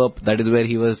Swami grew up. That is where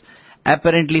he was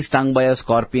apparently stung by a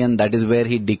scorpion. That is where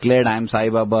he declared, I am Sai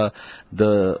Baba.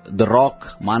 The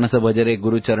rock, Manasa Bhajare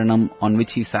Guru Charanam, on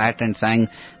which he sat and sang,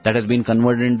 that has been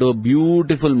converted into a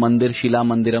beautiful mandir, Shila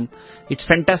Mandiram. It's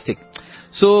fantastic.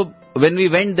 So, when we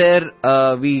went there,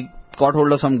 we got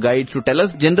hold of some guides to tell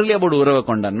us generally about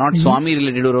Uravakonda, not Swami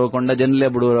related Uravakonda, generally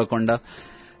about Uravakonda.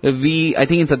 I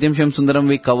think in Satyam Shivam Sundaram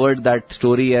we covered that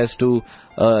story as to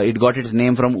it got its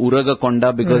name from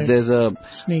Uragakonda because there's a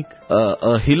snake,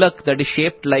 a hillock that is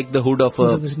shaped like the hood of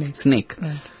a snake.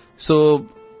 Right. So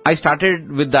I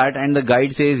started with that, and the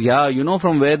guide says, yeah, you know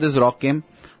from where this rock came?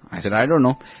 I said, I don't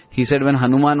know. He said when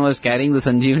Hanuman was carrying the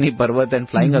Sanjeevani Parvat and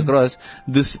flying across,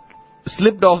 this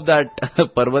slipped off that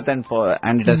Parvat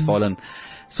and it has fallen.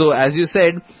 So as you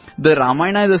said, the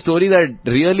Ramayana is a story that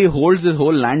really holds this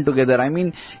whole land together. I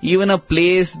mean, even a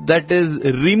place that is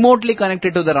remotely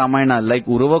connected to the Ramayana, like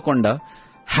Uravakonda,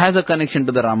 has a connection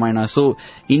to the Ramayana. So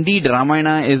indeed,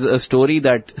 Ramayana is a story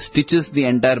that stitches the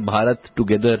entire Bharat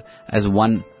together as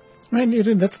one. Right,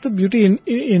 that's the beauty.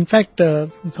 In fact,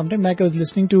 sometime back I was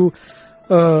listening to,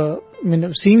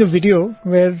 seeing a video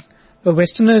where a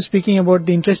Westerner is speaking about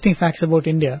the interesting facts about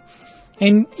India.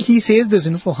 And he says this,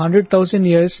 for 100,000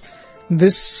 years,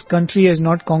 this country has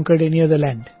not conquered any other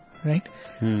land. right?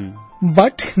 Hmm.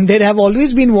 But there have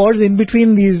always been wars in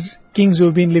between these kings who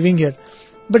have been living here.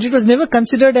 But it was never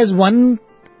considered as one,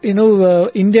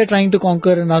 India trying to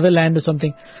conquer another land or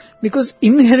something. Because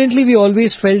inherently we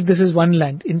always felt this is one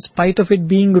land, in spite of it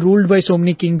being ruled by so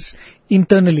many kings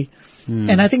internally.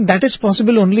 And I think that is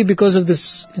possible only because of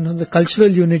this, the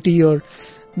cultural unity or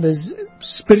this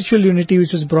spiritual unity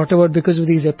which was brought about because of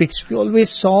these epics. We always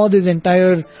saw this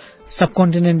entire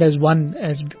subcontinent as one,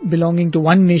 as belonging to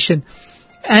one nation.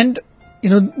 And,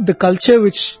 the culture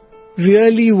which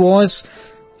really was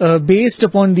based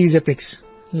upon these epics.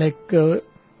 Like,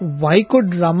 why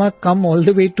could Rama come all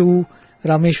the way to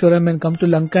Rameshwaram and come to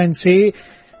Lanka and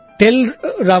tell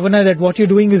Ravana that what you're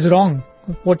doing is wrong,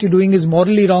 what you're doing is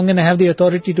morally wrong and I have the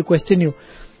authority to question you.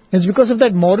 It's because of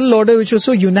that moral order which was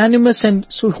so unanimous and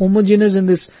so homogeneous in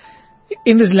this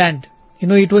land.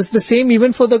 It was the same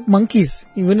even for the monkeys.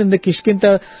 Even in the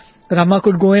Kishkinta, Rama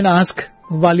could go and ask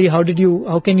Vali, how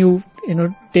can you,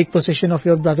 take possession of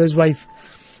your brother's wife?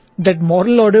 That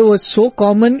moral order was so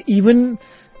common even,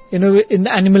 in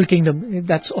the animal kingdom.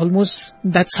 That's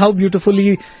how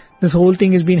beautifully this whole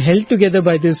thing has been held together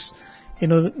by this,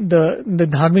 the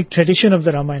dharmic tradition of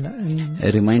the Ramayana.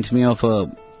 It reminds me of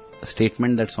a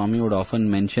statement that Swami would often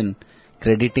mention,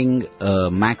 crediting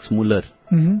Max Muller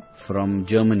from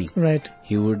Germany. Right.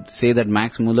 He would say that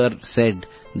Max Muller said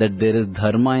that there is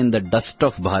dharma in the dust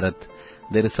of Bharat,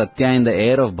 there is satya in the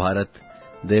air of Bharat,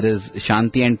 there is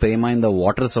shanti and prema in the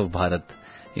waters of Bharat.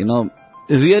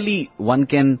 Really one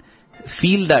can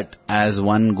feel that as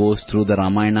one goes through the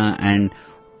Ramayana, and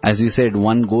as you said,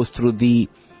 one goes through the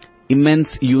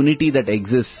immense unity that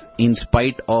exists in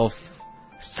spite of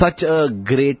such a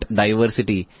great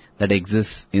diversity that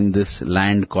exists in this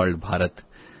land called Bharat.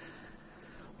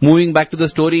 Moving back to the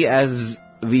story, as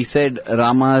we said,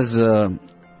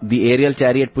 the aerial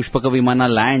chariot Pushpaka Vimana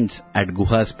lands at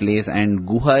Guha's place, and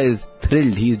Guha is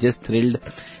thrilled. He is just thrilled.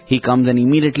 He comes and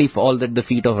immediately falls at the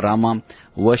feet of Rama,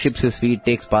 worships his feet,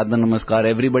 takes Padma Namaskar.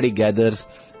 Everybody gathers.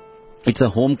 It's a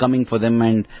homecoming for them,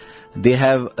 and they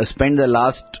have spent the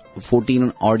last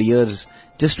 14 odd years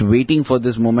just waiting for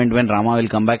this moment when Rama will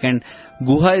come back. And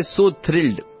Guha is so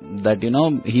thrilled that,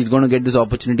 he's going to get this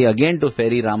opportunity again to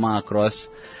ferry Rama across.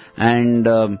 And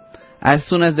as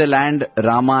soon as they land,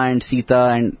 Rama and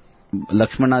Sita and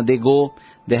Lakshmana,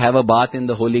 they have a bath in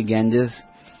the holy Ganges.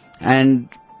 And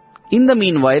in the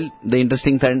meanwhile, the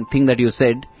interesting thing that you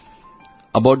said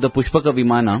about the Pushpaka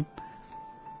Vimana,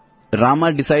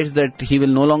 Rama decides that he will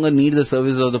no longer need the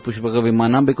services of the Pushpaka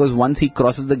Vimana, because once he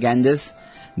crosses the Ganges,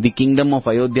 the kingdom of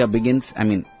Ayodhya begins.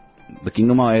 The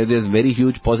kingdom of Ayodhya is very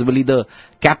huge. Possibly the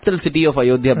capital city of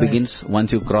Ayodhya begins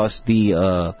once you cross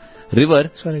the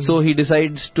river. So he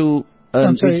decides to...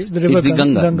 the river it's the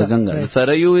Ganga. The Ganga. Right. The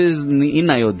Sarayu is in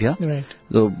Ayodhya. Right.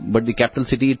 So, but the capital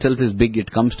city itself is big.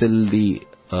 It comes till the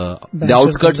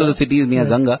outskirts of the city is near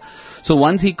Ganga. So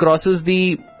once he crosses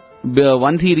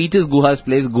once he reaches Guha's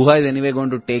place, Guha is anyway going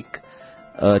to take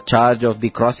charge of the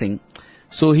crossing.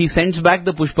 So he sends back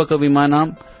the Pushpaka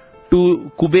Vimana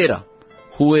to Kubera,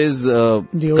 who is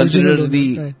considered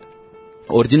the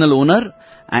original owner,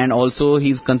 and also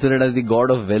he is considered as the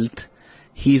god of wealth.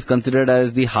 He is considered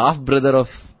as the half-brother of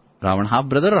Ravana.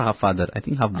 Half-brother or half-father? I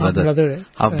think half-brother.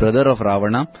 Half-brother of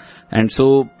Ravana. And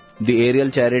so the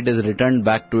aerial chariot is returned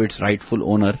back to its rightful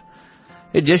owner.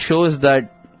 It just shows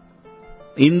that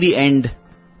in the end,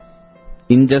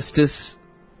 injustice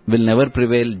will never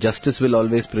prevail, justice will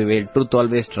always prevail, truth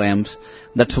always triumphs.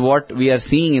 That's what we are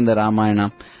seeing in the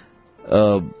Ramayana.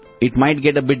 It might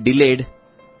get a bit delayed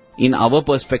in our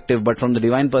perspective, but from the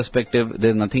divine perspective,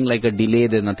 there's nothing like a delay,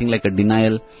 there's nothing like a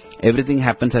denial. Everything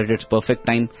happens at its perfect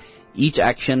time. Each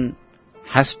action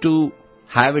has to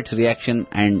have its reaction,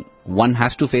 and one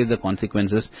has to face the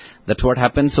consequences. That's what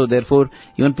happens. So therefore,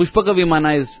 even Pushpaka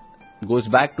Vimana goes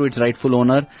back to its rightful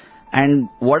owner. And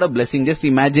what a blessing. Just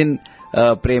imagine,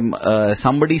 Prem,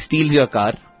 somebody steals your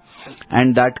car,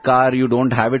 and that car, you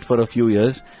don't have it for a few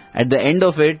years. At the end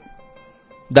of it,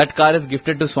 that car is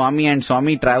gifted to Swami, and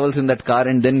Swami travels in that car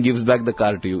and then gives back the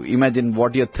car to you. Imagine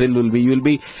what your thrill will be. You will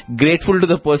be grateful to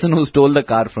the person who stole the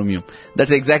car from you.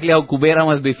 That's exactly how Kubera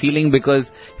must be feeling,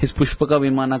 because his Pushpaka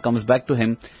Vimana comes back to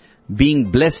him, being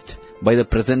blessed by the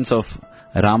presence of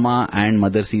Rama and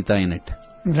Mother Sita in it.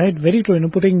 Right, very true.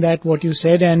 Putting that, what you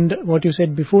said and what you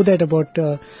said before that about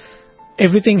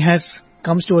everything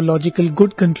comes to a logical,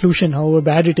 good conclusion, however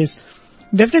bad it is.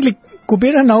 Definitely,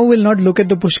 Kubera now will not look at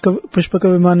the Pushpaka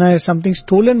Vimana as something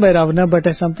stolen by Ravana, but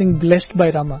as something blessed by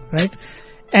Rama, right?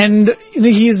 And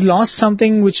he has lost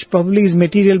something which probably is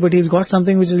material, but he's got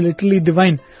something which is literally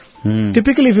divine.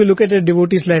 Typically, if you look at a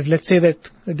devotee's life, let's say that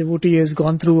a devotee has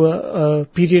gone through a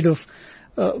period of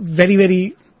very,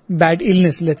 very bad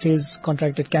illness, let's say he's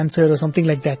contracted cancer or something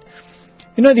like that.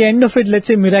 At the end of it, let's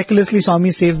say miraculously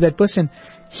Swami saves that person.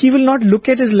 He will not look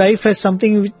at his life as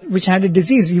something which had a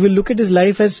disease. He will look at his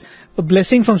life as a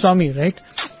blessing from Swami, right?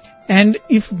 And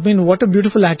what a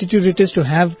beautiful attitude it is to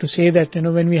have, to say that,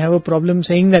 when we have a problem,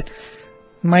 saying that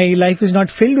my life is not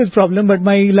filled with problem, but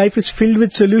my life is filled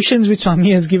with solutions which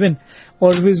Swami has given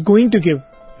or is going to give.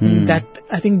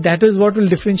 I think that is what will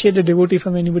differentiate a devotee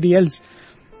from anybody else.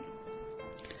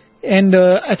 And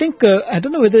I think, I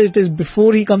don't know whether it is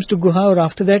before he comes to Guha or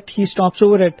after that, he stops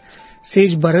over at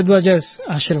Sage Bharadwaja's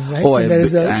ashram, right? Oh, there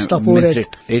is a stopover missed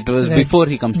it. It was right, before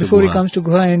he comes to Guha. Before he comes to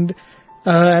Guha, and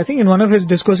I think in one of his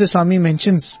discourses, Swami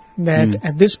mentions that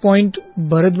at this point,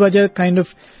 Bharadwaja kind of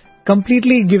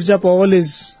completely gives up all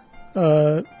his,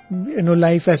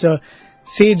 life as a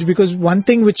sage, because one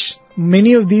thing which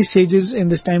many of these sages in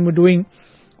this time were doing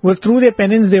were, through their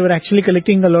penance, they were actually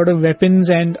collecting a lot of weapons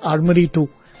and armory too.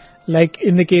 Like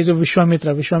in the case of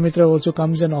Vishwamitra. Vishwamitra also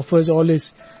comes and offers all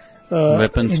his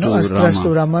weapons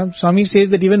to Rama. Swami says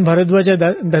that even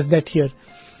Bharadwaja does that here.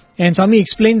 And Swami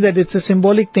explains that it's a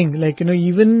symbolic thing. Like,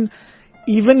 even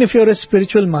if you're a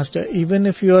spiritual master, even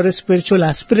if you're a spiritual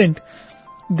aspirant,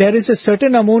 there is a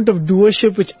certain amount of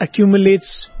doership which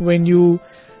accumulates when you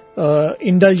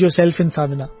indulge yourself in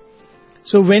sadhana.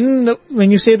 So when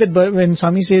you say that, when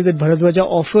Swami says that Bharadwaja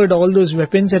offered all those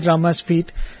weapons at Rama's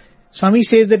feet, Swami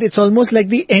says that it's almost like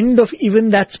the end of even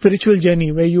that spiritual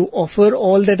journey where you offer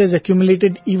all that has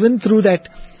accumulated even through that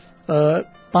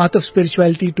path of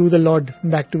spirituality to the Lord,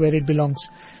 back to where it belongs.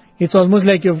 It's almost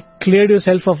like you've cleared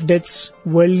yourself of debts,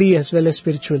 worldly as well as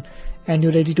spiritual, and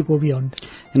you're ready to go beyond.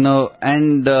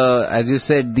 And as you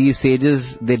said, these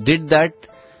sages, they did that,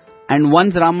 and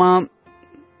once Rama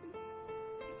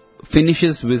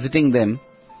finishes visiting them,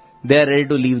 they are ready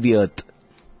to leave the earth.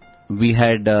 We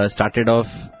had started off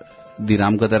the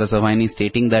Ramkatha Rasavahini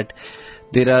stating that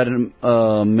there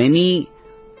are many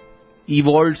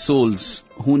evolved souls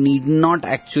who need not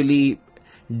actually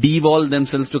devolve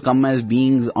themselves to come as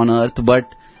beings on earth, but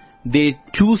they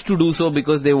choose to do so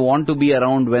because they want to be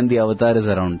around when the avatar is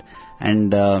around.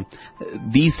 And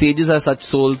these sages are such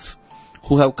souls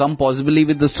who have come possibly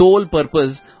with the sole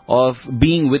purpose of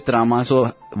being with Rama.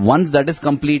 So once that is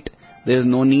complete, there is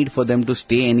no need for them to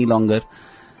stay any longer.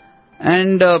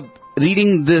 And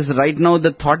reading this right now,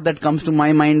 the thought that comes to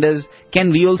my mind is,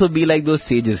 can we also be like those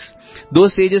sages?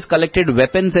 Those sages collected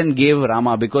weapons and gave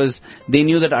Rama because they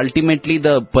knew that ultimately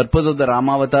the purpose of the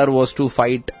Rama avatar was to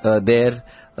fight there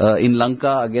in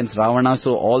Lanka against Ravana.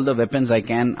 So all the weapons I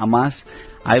can amass,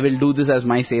 I will do this as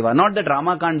my seva. Not that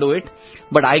Rama can't do it,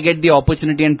 but I get the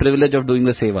opportunity and privilege of doing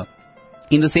the seva.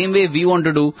 In the same way we want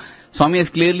to do, Swami has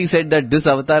clearly said that this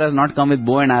avatar has not come with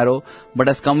bow and arrow, but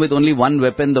has come with only one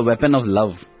weapon, the weapon of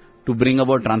love, to bring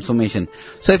about transformation.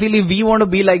 So I feel if we want to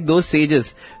be like those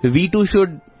sages, we too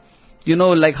should,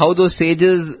 like how those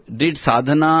sages did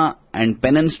sadhana and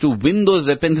penance to win those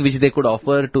weapons which they could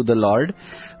offer to the Lord,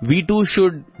 we too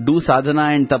should do sadhana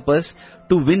and tapas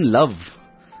to win love.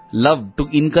 Love, to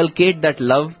inculcate that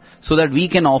love so that we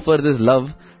can offer this love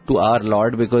to our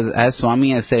Lord, because as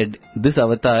Swami has said, this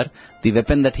avatar, the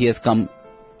weapon that he has come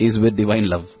is with divine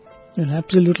love. Well,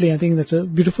 absolutely, I think that's a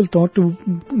beautiful thought to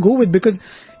go with, because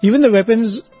even the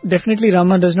weapons, definitely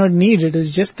Rama does not need. It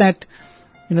is just that,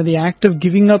 the act of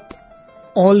giving up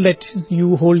all that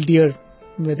you hold dear,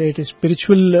 whether it is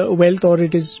spiritual wealth or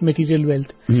it is material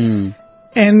wealth.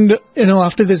 And,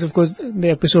 after this, of course, the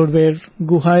episode where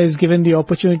Guha is given the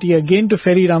opportunity again to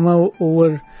ferry Rama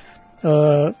over,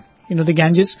 the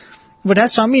Ganges. But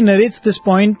as Swami narrates this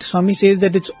point, Swami says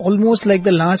that it's almost like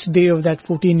the last day of that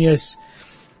 14 years.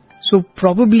 So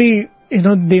probably,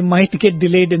 they might get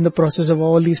delayed in the process of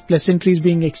all these pleasantries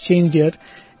being exchanged here.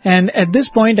 And at this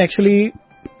point, actually,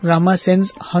 Rama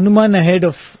sends Hanuman ahead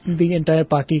of the entire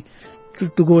party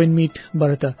to go and meet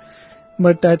Bharata.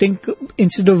 But I think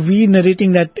instead of we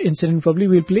narrating that incident, probably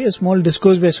we'll play a small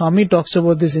discourse where Swami talks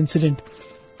about this incident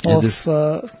of,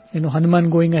 Hanuman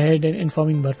going ahead and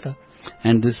informing Bharata.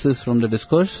 And this is from the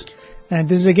discourse? And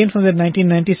this is again from the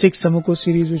 1996 Samako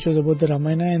series, which was about the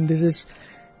Ramayana, and this is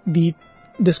the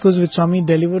discourse which Swami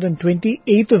delivered on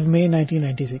 28th of May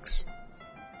 1996.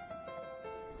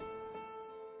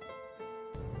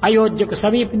 అయోధ్యకు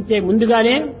సమీపించే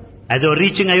ముందుగానే, as they were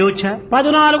reaching Ayodhya,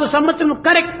 14 సంవత్సరం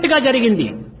correct గా జరిగింది.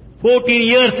 14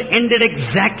 years ended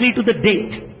exactly to the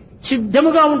date.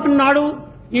 సిద్ధముగా ఉంటున్నాడు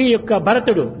ఈ యొక్క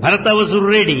భరతుడు. Bharata was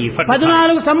ready for the time.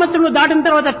 14 సంవత్సరములు దాటిన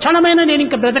తర్వాత క్షణమైన నేను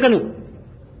ఇంకా బ్రతకను.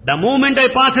 The moment I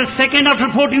pass a second after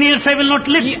 14 years, I will not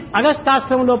live. ఈ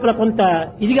అగస్త్యాశ్రమం లోపల కొంత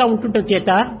ఇదిగా ఉంటుంట చేత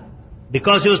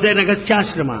Because he was there in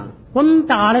Agasthyashrama, కొంత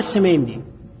ఆలస్యమైంది.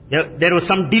 there was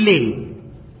some delay.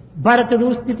 భరతుడు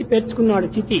స్థితి పెంచుకున్నాడు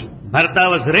చితి. Bharata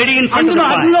was ready in front of అందులో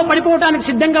the అగ్నిలో fire. పడిపోవడానికి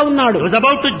సిద్ధంగా ఉన్నాడు. He was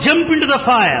about to jump into the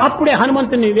fire. అప్పుడే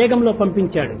హనుమంతుని వేగంలో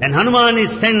పంపించాడు. And Hanuman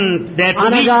is sent there to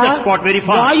reach అనగా the spot very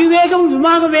fast. వాయువేగం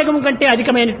విమాన వేగం కంటే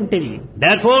అధికమైనటువంటిది.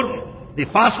 Therefore, the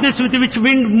fastness with which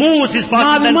wind moves is నా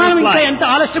faster than విమానం the ఇంకా fly. ఎంత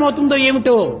ఆలస్యం అవుతుందో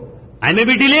ఏమిటో. I may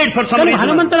be delayed for some కానీ reason.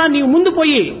 హనుమంతుడా నీవు ముందు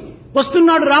పోయి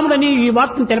వస్తున్నాడు రాముడని ఈ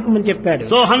వాక్యం తెలపమని చెప్పాడు.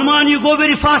 So Hanuman, you go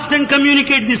very fast and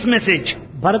communicate this message.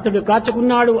 భరతుడు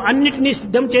కాచుకున్నాడు, అన్నిటినీ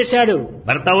సిద్ధం చేశాడు.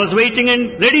 Bharata was waiting and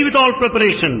ready with all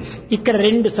preparations. ఇక్కడ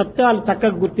రెండు సత్యాలు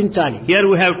చక్కగా గుర్తించాలి. Here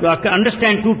we have to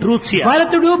understand two truths here.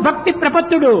 భరతుడు భక్తి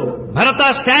ప్రపత్తుడు, Bharata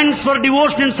stands for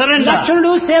devotion and surrender.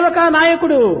 లక్ష్మణుడు సేవక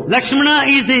నాయకుడు, Lakshmana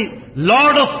is the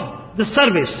lord of the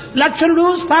service. లక్ష్మణుడు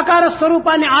సాకార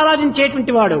స్వరూపాన్ని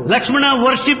ఆరాధించేటువంటి వాడు. Lakshmana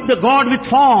worshipped the God with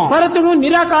form. భరతుడు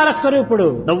నిరాకార స్వరూపుడు.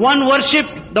 The one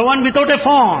worshipped the one without a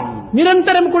form.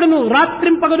 నిరంతరం కూడాను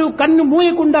రాత్రింపగలు కన్ను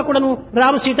మూయకుండా కూడాను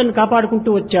రామసీతను కాపాడుకుంటూ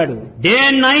వచ్చాడు. Day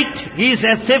and night he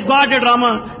has safeguarded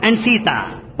Rama and Sita.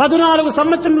 14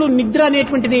 సంవత్సరములు నిద్ర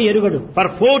అనేటువంటిదే ఎరుగడు. For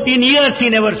 14 years he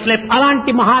never slept.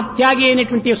 అలాంటి మహాత్యాగి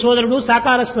అయినటువంటి సోదరుడు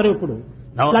సాకార స్వరూపుడు.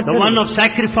 The one of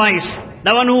sacrifice,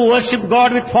 the one who worshipped God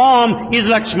with form is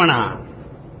Lakshmana.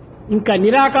 ఇంకా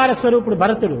నిరాకార స్వరూపుడు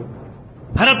భరతుడు.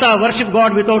 Bharata worshipped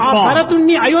God without ఆ form.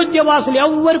 భరతుణ్ణి అయోధ్య వాసులు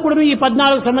ఎవ్వరు కూడా ఈ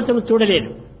 14 సంవత్సరాలు చూడలేదు.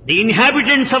 The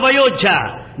inhabitants of Ayodhya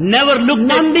never looked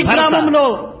Nandi at Bharata. గ్రామంలో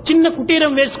చిన్న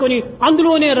కుటీరం వేసుకొని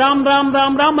అందులోనే రామ్ రామ్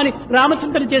రామ్ రామ్ అని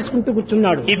రామచింతన చేసుకుంటూ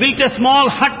కూర్చున్నాడు. He built a small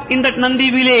hut in that Nandi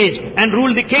village and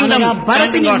ruled the kingdom. అనగా chanting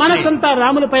భరతుని God's name. మనసంతా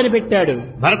రాముల పైన పెట్టాడు.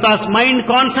 Bharata's mind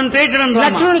concentrated on Rama.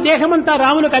 లక్ష్మణుడు దేహమంతా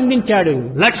రాములకు అందించాడు.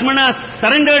 Lakshmana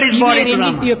surrendered his ఇదే body to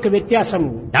రెండింటి Rama. యొక్క వ్యత్యాసము.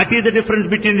 That is the difference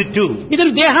between the two.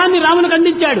 ఇతను దేహాన్ని రాములకు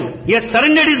అందించాడు. He has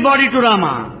surrendered his body to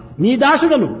Rama. నీ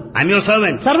దాసుడను I am your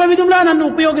servant. సర్వ విధంగా నన్ను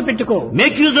ఉపయోగపెట్టుకో.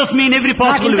 Make use of me in every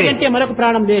possible way. నాకంటే మరొక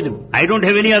ప్రాణం లేదు. I don't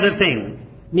have any other thing.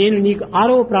 నేను నీకు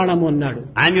 6వ ప్రాణము అన్నాడు.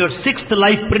 I am your 6th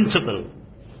life principle.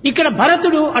 ఇక్కడ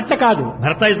భరతుడు అట్ట కాదు.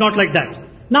 Bharata is not like that.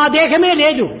 నా దేహమే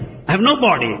లేదు, I have no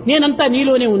body. నేనంతా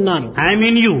నీలోనే ఉన్నాను I am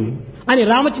in you. అని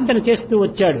రామచింతన చేస్తూ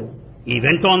వచ్చాడు. He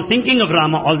went on thinking of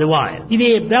Rama all the while. ఇదే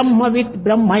బ్రహ్మవిత్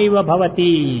బ్రహ్మైవ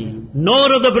భవతి. No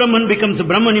other Brahman becomes a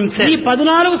Brahman ఈ himself.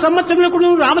 14 సంవత్సరములకు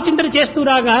రామచింతన చేస్తూ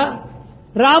రాగా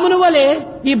రాముని వలె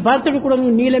ఈ భరతుడు కూడా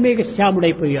నీలమేఘ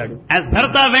శ్యాముడైపోయాడు. As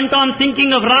Bharata went on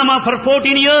thinking of Rama for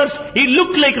 14 years, he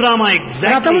looked like Rama రథమును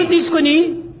exactly. తీసుకుని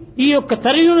ఈ యొక్క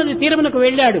సరయూ నది తీరమునకు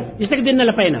వెళ్ళాడు ఇసుక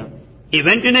దిన్నెల పైన. He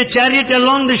went in a chariot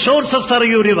along the shores of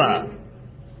Sarayu river.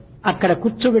 అక్కడ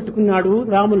కూర్చోబెట్టుకున్నాడు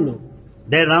రాములను.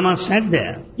 There Rama sat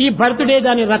there. ఈ భరతుడే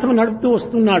దాని రథము నడుపుతూ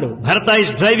వస్తున్నాడు. Bharata is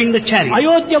driving the chariot.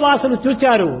 Ayodhya వాసులు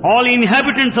చూచారు. All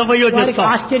inhabitants of Ayodhya వారికి saw.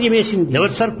 ఆశ్చర్యం వేసింది. They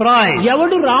were surprised.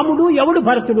 ఎవడు రాముడు ఎవడు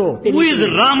భరతుడు Who is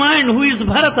Rama and who is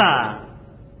Bharata?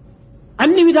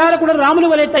 అన్ని విధాలు కూడా రాముని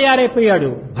వలె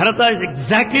తయారైపోయాడు. Bharata is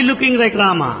exactly looking like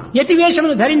Rama యతి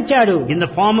వేషమును ధరించాడు. in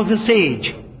the form of a sage.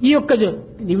 ఈ యొక్క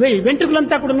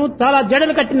వెంట్రుకలంతా కూడా చాలా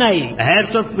జడలు కట్టినాయి. The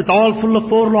hairs are with all full of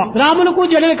 4 locks. రామునకు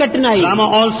జడలు కట్టినాయి. Rama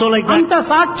also like that. అంత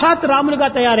సాక్షాత్ రాములుగా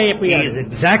He తయారైపోయాడు. is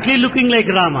exactly looking like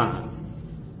Rama.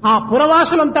 ఆ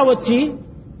పురవాసులంతా వచ్చి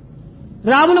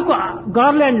రాములకు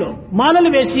గార్లాండ్ లో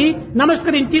మాలలు వేసి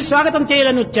నమస్కరించి స్వాగతం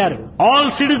చేయాలని వచ్చారు. All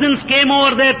citizens came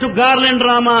over there to garland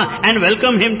Rama and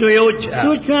welcome him to Ayodhya.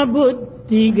 సూక్ష్మ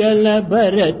బుద్ధి గల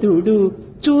భరతుడు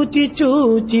చూచి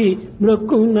చూచి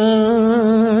మృక్కునా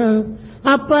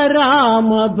అపరామ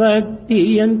భక్తి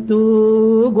ఎంతో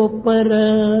గొప్పరా.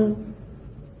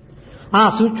 ఆ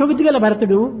సూక్ష్మబుద్ధి గల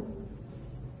భరతుడు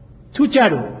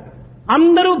చూచాడు.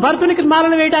 అందరూ భరతునికి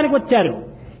మాలలు వేయడానికి వచ్చారు.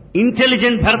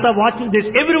 Intelligent Bharata watching this.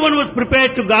 Everyone was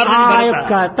prepared to ఆ garland యొక్క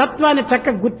Bharata. తత్వాన్ని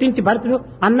చక్కగా గుర్తించి భరతుడు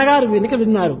అన్నగారు వెనుక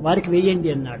విన్నారు వారికి వేయండి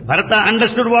అన్నాడు. Bharata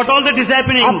understood what all that is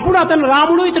happening. అప్పుడు అతను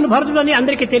రాముడు ఇతను భరతుడు అని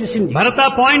అందరికీ తెలిసింది. Bharata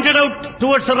pointed out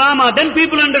towards Rama. Then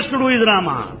people understood who is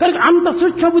Rama. కనుక అంత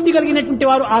సూక్ష్మ బుద్ధి కలిగినటువంటి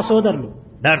వారు ఆ సోదరులు.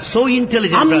 They are so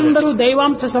intelligent, brothers. అందరూ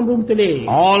దైవాంశ సంభూతులే.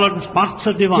 All are the sparks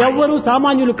of divine. ఎవ్వరూ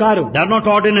సామాన్యులు కారు. They are not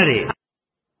ordinary.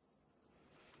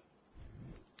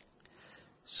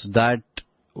 So that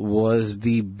was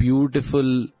the beautiful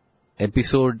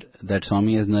episode that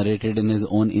Swami has narrated in his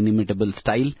own inimitable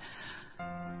style.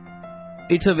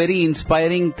 It's a very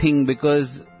inspiring thing because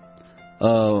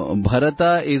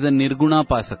Bharata is a Nirguna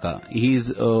Pasaka. He's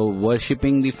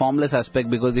worshipping the formless aspect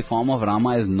because the form of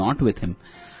Rama is not with him.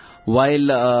 While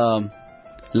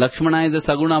Lakshmana is a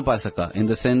Saguna Pasaka, in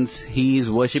the sense he is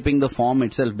worshipping the form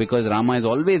itself because Rama is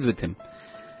always with him.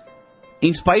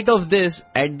 in spite of this,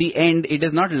 at the end, it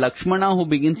is not Lakshmana who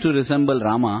begins to resemble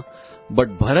Rama,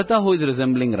 but Bharata who is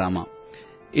resembling Rama.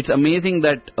 It's amazing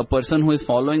that a person who is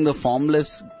following the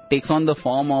formless takes on the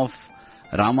form of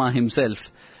Rama himself.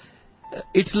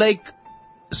 It's like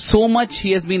so much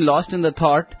he has been lost in the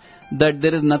thought that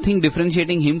there is nothing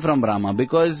differentiating him from Rama,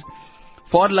 because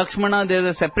for Lakshmana there is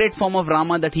a separate form of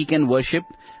Rama that he can worship,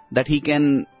 that he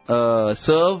can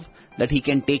serve, that he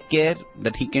can take care,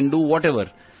 that he can do whatever.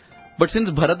 But since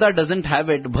Bharata doesn't have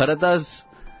it, Bharata's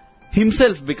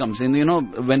himself becomes,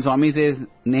 when Swami says,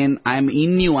 I am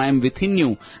in you, I am within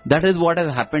you, that is what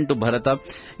has happened to Bharata.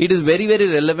 It is very, very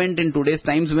relevant in today's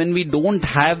times when we don't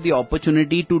have the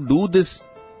opportunity to do this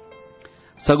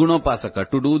Sagunopasaka,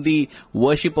 to do the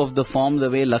worship of the form the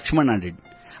way Lakshmana did.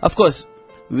 Of course,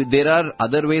 there are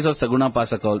other ways of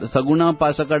Sagunopasaka.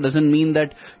 Sagunopasaka doesn't mean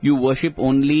that you worship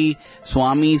only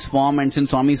Swami's form, and since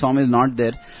Swami's form is not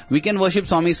there, we can worship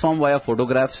Swami's form via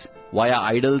photographs, via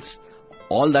idols,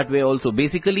 all that way also.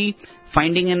 Basically,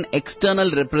 finding an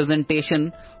external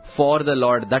representation for the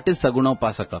Lord, that is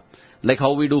Sagunopasaka. Like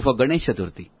how we do for Ganesh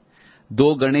Chaturthi.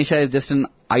 Though Ganesha is just an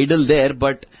idol there,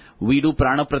 but we do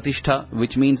Prana Pratishtha,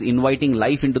 which means inviting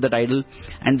life into that idol,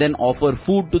 and then offer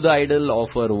food to the idol,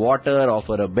 offer water,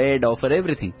 offer a bed, offer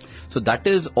everything. So that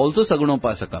is also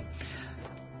Sagunopasaka.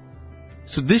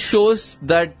 So this shows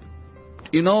that,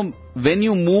 when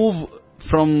you move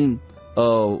from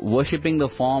worshipping the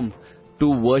form to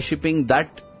worshipping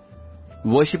that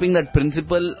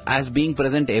principle as being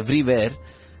present everywhere,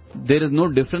 there is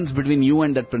no difference between you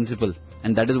and that principle.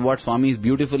 And that is what Swami is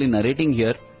beautifully narrating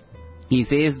here. He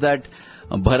says that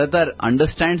Bharata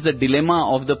understands the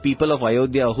dilemma of the people of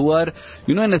Ayodhya who are,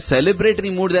 in a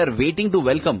celebratory mood. They are waiting to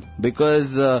welcome,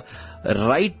 because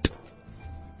right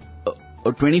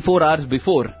 24 hours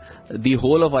before, the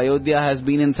whole of Ayodhya has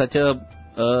been in such a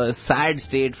sad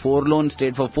state, forlorn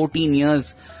state for 14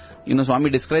 years. Swami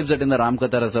describes that in the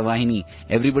Ramkatha Rasavahini.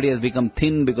 Everybody has become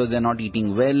thin because they are not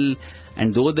eating well.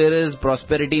 And though there is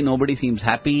prosperity, nobody seems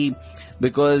happy.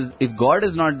 Because if God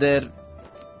is not there,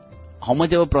 how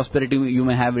much ever prosperity you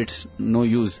may have, it's no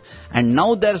use. And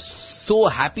now they're so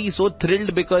happy, so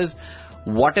thrilled, because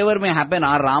whatever may happen,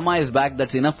 our Rama is back,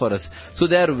 that's enough for us. So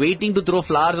they are waiting to throw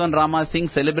flowers on Rama, sing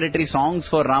celebratory songs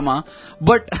for Rama,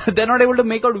 but they're not able to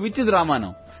make out which is Rama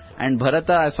now. And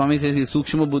Bharata, as Swami says, is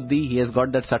Sukshma Buddhi, he has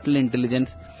got that subtle intelligence,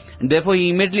 and therefore he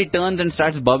immediately turns and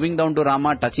starts bowing down to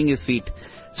Rama, touching his feet.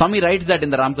 Swami writes that in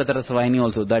the Ramkatha Rasavahini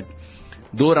also, that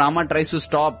though Rama tries to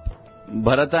stop,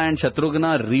 Bharata and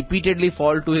Shatrughna repeatedly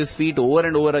fall to his feet over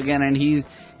and over again, and he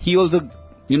also,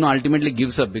 ultimately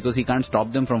gives up because he can't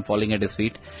stop them from falling at his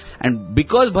feet. And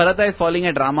because Bharata is falling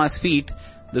at Rama's feet,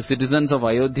 the citizens of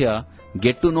Ayodhya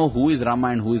get to know who is Rama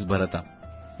and who is Bharata.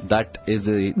 That is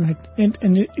right.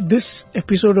 And this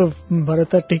episode of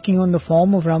Bharata taking on the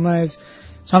form of Rama, as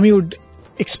Swami would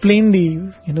explain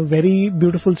the very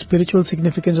beautiful spiritual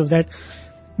significance of that.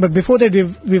 But before that,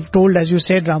 we've told, as you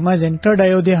said, Rama has entered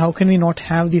Ayodhya. How can we not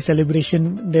have the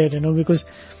celebration there? Because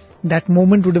that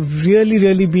moment would have really,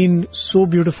 really been so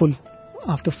beautiful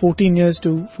after 14 years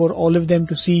for all of them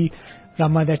to see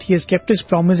Rama, that he has kept his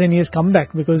promise and he has come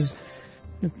back. Because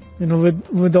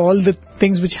with all the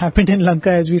things which happened in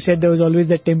Lanka, as we said, there was always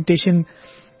that temptation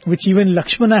which even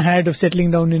Lakshmana had of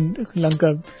settling down in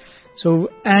Lanka. So,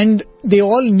 and they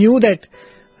all knew that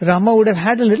Rama would have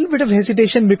had a little bit of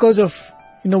hesitation because of,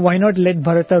 why not let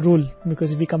Bharata rule?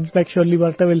 Because if he comes back, surely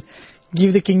Bharata will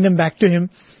give the kingdom back to him.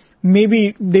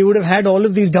 Maybe they would have had all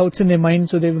of these doubts in their mind,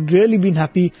 so they would really been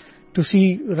happy to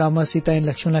see Rama, Sita and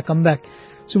Lakshmana come back.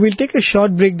 So we'll take a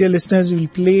short break, dear listeners. We'll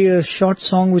play a short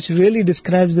song which really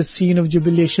describes the scene of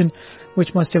jubilation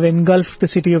which must have engulfed the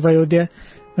city of Ayodhya.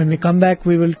 When we come back,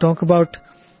 we will talk about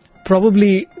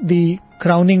probably the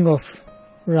crowning of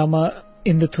Rama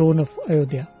in the throne of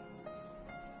Ayodhya.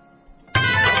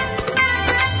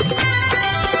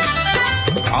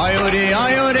 Ayo re,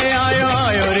 ayo re, ayo,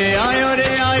 ayo re, ayo re,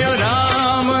 ayo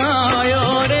Ram,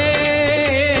 ayo re.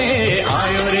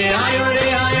 Ayo re, ayo re,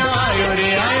 ayo, ayo re,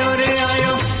 ayo re,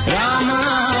 ayo Ram,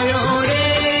 ayo re.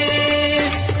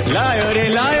 Layo re,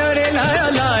 layo re, layo,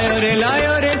 layo re,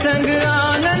 layo re, sang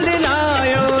aanand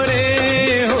layo re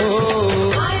ho.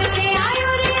 Ayo re, ayo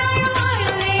re, ayo,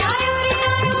 ayo re, ayo re,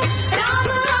 ayo Ram,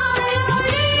 ayo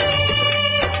re.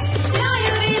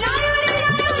 Layo re, layo re,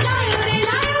 layo, layo re,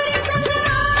 layo re, sang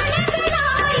aanand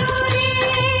layo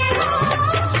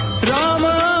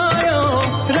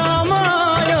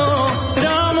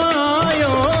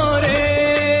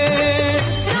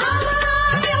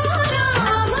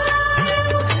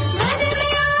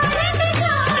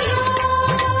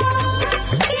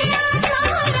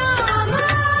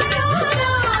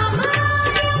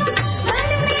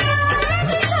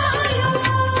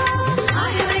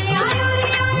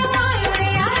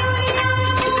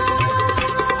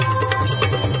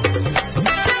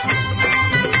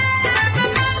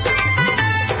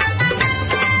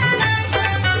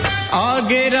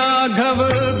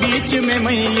बीच में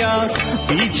मैया,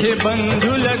 पीछे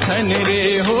बंधु लखन रे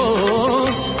हो।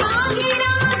 आगे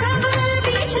राघव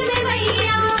बीच में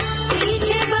मैया,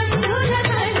 पीछे बंधु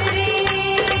लखन रे।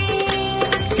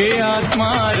 के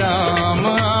आत्मा राम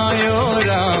आयो,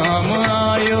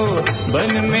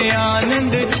 बन में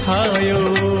आनंद छायो।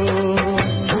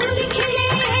 फूल खिले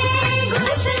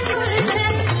गुलशन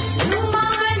गुलशन, झूमा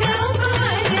वन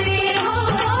उपवन रे हो।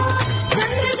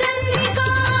 चंद्र चंद्रिका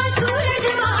सूरज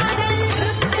बादल,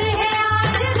 तृप्त है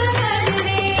आज गगन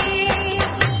रे।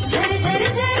 झर झर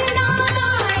झरना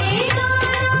गाए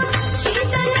गाना,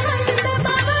 शीतल मंद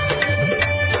पवन।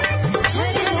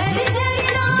 झर झर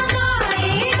झरना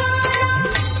गाए गाना,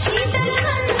 शीतल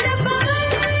मंद पवन।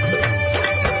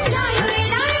 लायो रे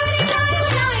लायो रे लायो,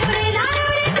 लायो रे लायो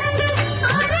रे संग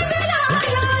आनंद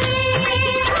लायो रे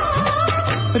हो।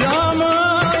 राम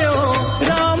आयो,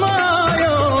 राम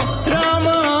आयो, राम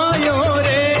आयो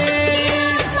रे।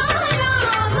 राम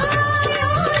आयो,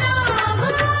 राम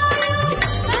आयो,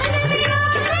 मन में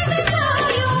आनंद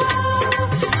छायो।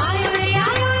 आयो रे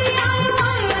आयो रे आयो,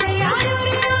 आयो रे आयो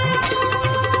रे आयो।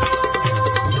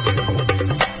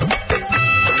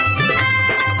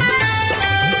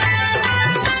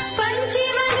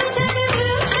 पंचीवन जन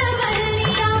वृक्ष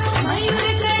वल्लियां, मयूर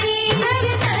करी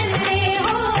नर्तन रे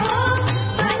हो।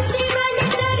 पंचीवन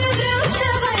जन वृक्ष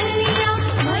वल्लियां,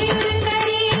 मयूर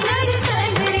करी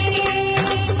नर्तन रे।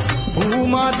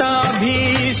 भूमाता भी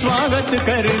स्वागत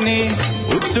करने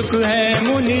उत्सुक है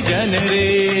मुनि जन रे।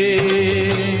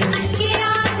 के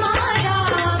आत्मा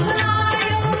राम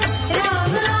आयो,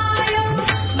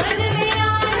 मन में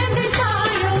आनंद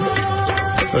छायो।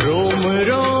 रोम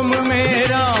रोम में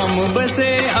राम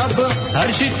बसे, अब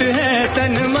हर्षित है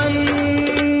तन मन।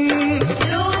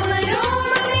 रोम रोम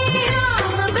में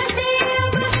राम बसे,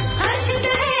 अब हर्षित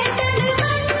है तन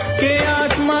मन। के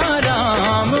आत्मा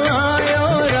राम आयो,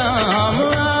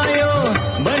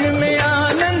 बन में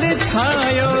आनंद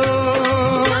छायो।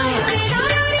 लायो रे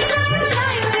लायो रे लायो,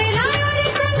 लायो रे लायो रे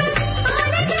संग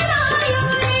आनंद लायो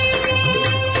रे।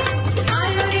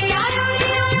 आयो रे आयो रे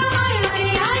आयो, आयो रे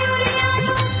आयो रे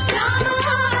आयो, राम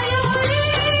आयो रे।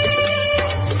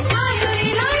 आयो रे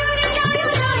लायो रे लायो,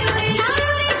 लायो रे लायो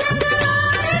रे संग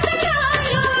आनंद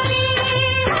लायो रे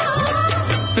हो।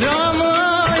 राम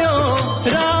आयो,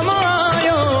 राम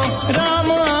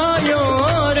आयो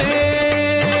रे।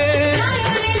 लायो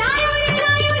रे लायो रे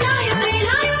लायो, लायो रे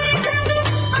लायो रे संग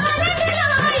आनंद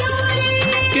लायो रे।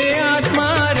 के आत्मा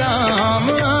राम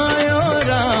आयो,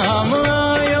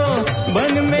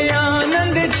 बन में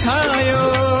आनंद छायो।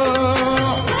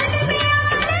 मन में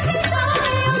आनंद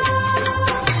छायो,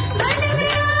 मन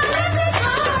में आनंद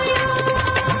छायो।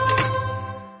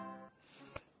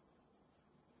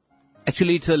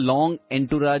 Actually, it's a long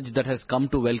entourage that has come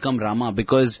to welcome Rama,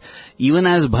 because even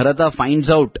as Bharata finds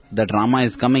out that Rama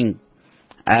is coming,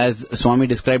 as Swami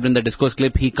described in the discourse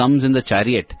clip, he comes in the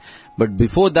chariot. But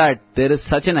before that, there is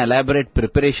such an elaborate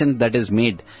preparation that is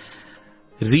made.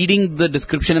 Reading the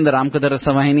description in the Ramkatha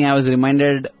Rasavahini, I was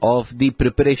reminded of the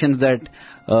preparations that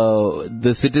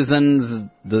the citizens,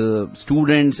 the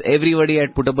students, everybody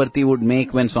at Puttaparthi would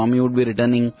make when Swami would be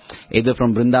returning either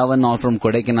from Vrindavan or from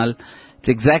Kodaikanal. It's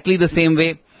exactly the same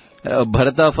way.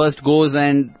 Bharata first goes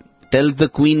and tells the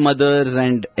queen mothers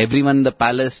and everyone in the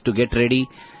palace to get ready,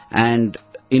 and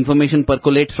information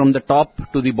percolates from the top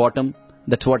to the bottom.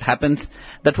 That's what happens.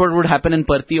 That's what would happen in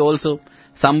Parthi also.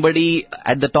 Somebody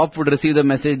at the top would receive the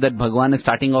message that Bhagwan is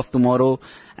starting off tomorrow,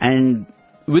 and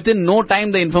within no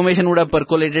time the information would have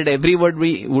percolated.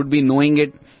 Everybody would be knowing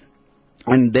it.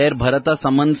 And there Bharata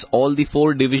summons all the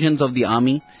 4 divisions of the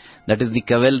army. That is the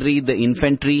cavalry, the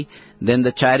infantry, then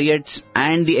the chariots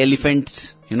and the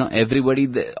elephants. You know, everybody,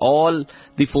 all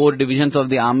the 4 divisions of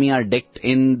the army are decked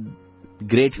in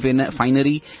great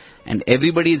finery, and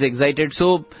everybody is excited.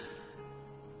 So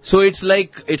it's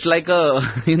like a,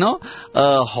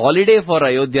 a holiday for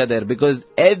Ayodhya there, because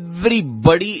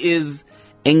everybody is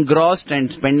engrossed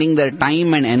and spending their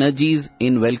time and energies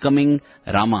in welcoming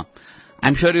Rama.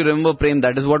 I'm sure you remember, Prem,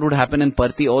 that is what would happen in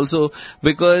Parthi also,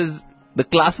 because the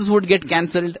classes would get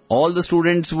cancelled, all the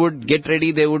students would get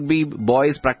ready, there would be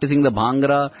boys practicing the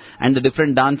bhangra and the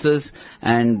different dances,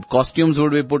 and costumes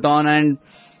would be put on, and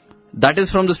that is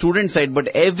from the student side, but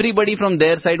everybody from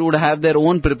their side would have their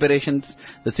own preparations.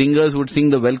 The singers would sing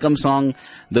the welcome song,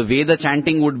 the Veda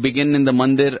chanting would begin in the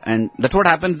mandir, and that's what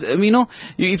happens.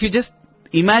 If you just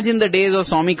imagine the days of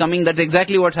Swami coming, that's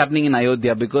exactly what's happening in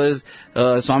Ayodhya, because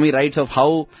Swami writes of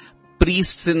how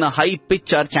priests in a high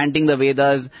pitch are chanting the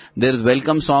Vedas, there is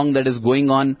welcome song that is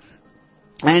going on,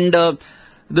 and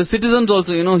the citizens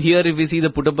also, here if we see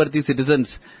the Puttaparthi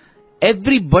citizens,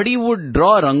 everybody would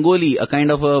draw a rangoli, a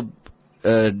kind of a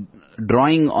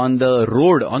drawing on the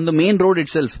road, on the main road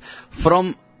itself,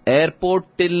 from airport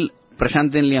till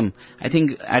Prashant Nilayam. I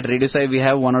think at Radio Sai we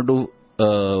have one or two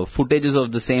footages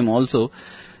of the same also.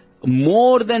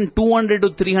 More than 200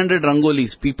 to 300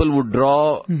 rangolis people would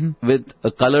draw with a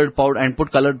colored powder and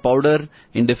put colored powder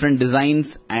in different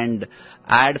designs and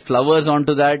add flowers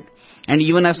onto that. And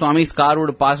even as Swami's car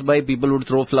would pass by, people would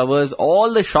throw flowers.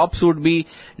 All the shops would be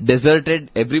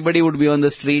deserted. Everybody would be on the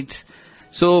streets.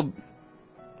 So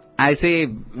I say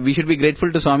we should be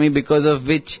grateful to Swami, because of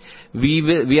which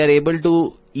we are able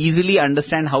to easily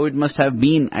understand how it must have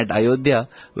been at Ayodhya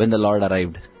when the Lord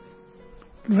arrived.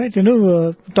 Right,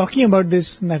 talking about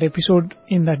this in that episode,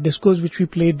 in that discourse which we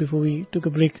played before we took a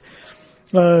break,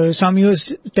 Swami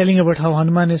was telling about how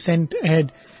Hanuman is sent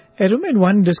ahead. I remember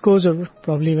one discourse, or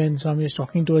probably when Swami was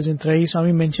talking to us in Trai,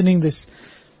 Swami mentioning this,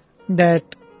 that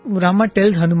Rama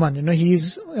tells Hanuman,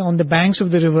 he's on the banks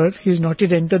of the river, he's not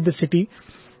yet entered the city,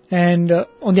 and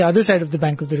on the other side of the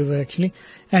bank of the river actually,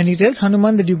 and he tells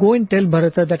Hanuman that you go and tell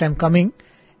Bharata that I'm coming,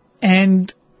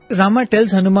 and Rama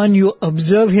tells Hanuman you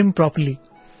observe him properly.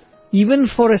 Even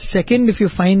for a second, if you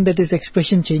find that his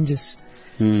expression changes,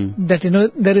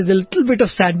 that there is a little bit of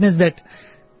sadness that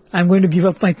I'm going to give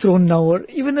up my throne now, or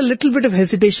even a little bit of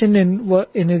hesitation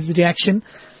in his reaction,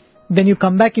 then you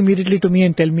come back immediately to me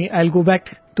and tell me, I'll go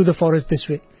back to the forest this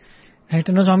way. Right?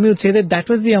 Swami would say that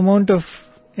was the amount of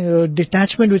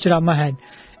detachment which Rama had.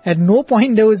 At no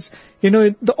point there was,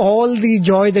 all the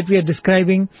joy that we are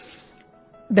describing,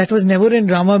 that was never in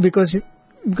Rama because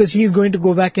he's going to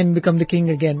go back and become the king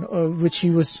again, which he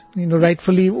was,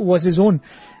 rightfully was his own.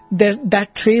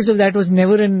 That trace of that was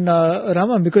never in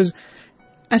Rama, because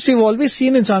as we've always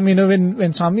seen in Swami,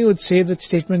 when Swami would say that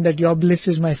statement that your bliss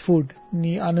is my food,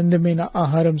 ni anandamena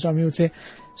aharam, Swami would say,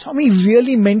 Swami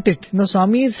really meant it.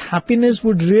 Swami's happiness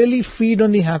would really feed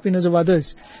on the happiness of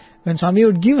others. When Swami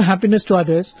would give happiness to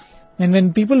others, and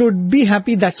when people would be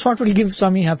happy, that's what will give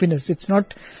Swami happiness. It's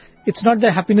not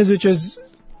the happiness which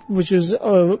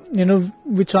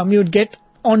Swami would get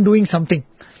on doing something.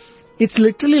 It's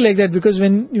literally like that, because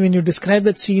when you describe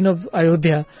that scene of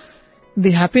Ayodhya,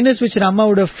 the happiness which Rama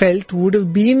would have felt would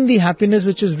have been the happiness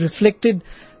which was reflected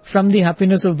from the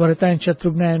happiness of Bharata and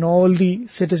Shatrughna and all the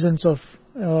citizens of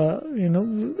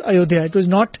Ayodhya. It was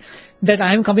not that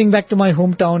I am coming back to my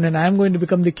hometown and I am going to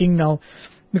become the king now.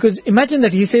 Because imagine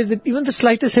that he says that even the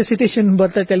slightest hesitation,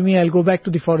 Bharata, tell me I'll go back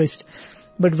to the forest.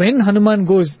 But when Hanuman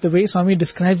goes, the way Swami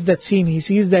describes that scene, he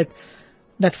sees that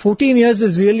 14 years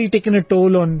has really taken a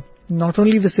toll on not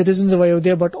only the citizens of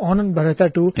Ayodhya, but on Bharata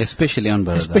too. Especially on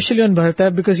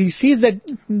Bharata, because he sees that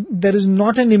there is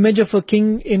not an image of a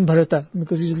king in Bharata,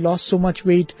 because he's lost so much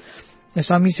weight. As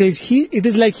Swami says, it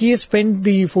is like he has spent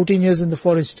the 14 years in the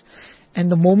forest.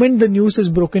 And the moment the news is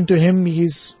broken to him, he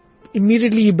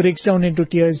breaks down into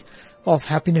tears of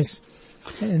happiness.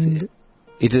 And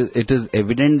it is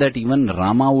evident that even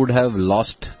Rama would have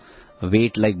lost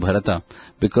weight like Bharata,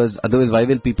 because otherwise why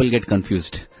will people get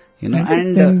confused?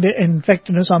 And in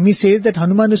fact, Swami says that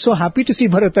Hanuman is so happy to see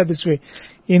Bharata this way.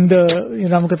 In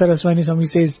Ramakatha Raswani, Swami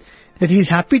says that he's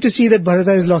happy to see that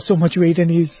Bharata has lost so much weight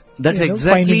and he's... That's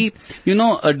exactly,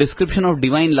 a description of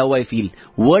divine love, I feel.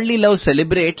 Worldly love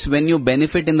celebrates when you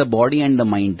benefit in the body and the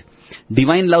mind.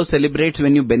 Divine love celebrates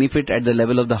when you benefit at the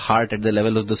level of the heart, at the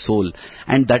level of the soul.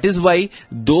 And that is why,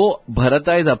 though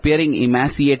Bharata is appearing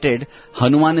emaciated,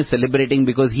 Hanuman is celebrating,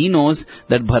 because he knows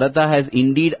that Bharata has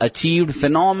indeed achieved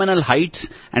phenomenal heights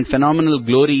and phenomenal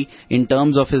glory in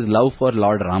terms of his love for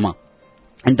Lord Rama.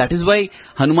 And that is why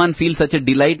Hanuman feels such a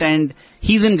delight, and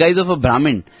he's in guise of a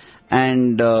Brahmin.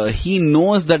 And he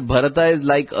knows that Bharata is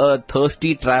like a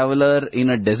thirsty traveler in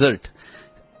a desert,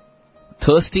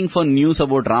 thirsting for news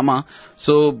about Rama.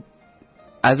 So,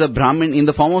 as a Brahmin, in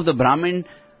the form of the Brahmin,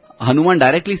 Hanuman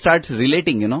directly starts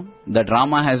relating, that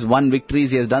Rama has won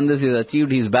victories, he has done this, he has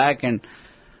achieved, he's back, and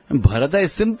Bharata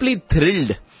is simply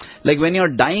thrilled. Like when you're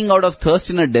dying out of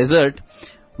thirst in a desert,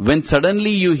 when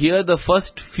suddenly you hear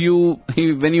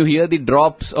when you hear the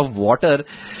drops of water,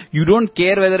 you don't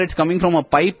care whether it's coming from a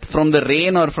pipe, from the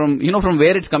rain, or from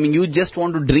where it's coming. You just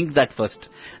want to drink that first.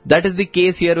 That is the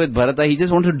case here with Bharata. He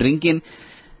just wants to drink in.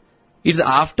 It's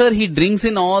after he drinks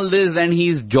in all this and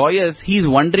he's joyous, he's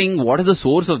wondering, what is the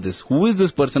source of this? Who is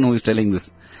this person who is telling this?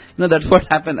 That's what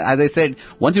happened. As I said,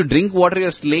 once you drink water, you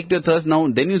have slaked your thirst. Now,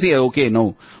 then you say, okay,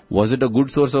 no. Was it a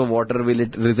good source of water? Will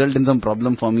it result in some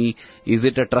problem for me? Is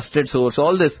it a trusted source?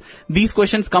 All this. These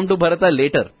questions come to Bharata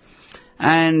later.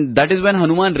 And that is when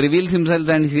Hanuman reveals himself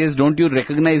and he says, don't you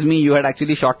recognize me? You had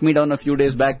actually shot me down a few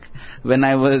days back when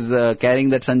I was carrying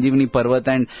that Sanjeevani Parvat.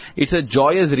 And it's a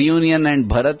joyous reunion, and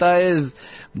Bharata is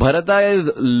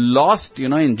lost,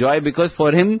 in joy, because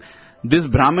for him, this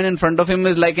Brahmin in front of him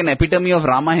is like an epitome of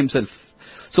Rama himself.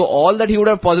 So all that he would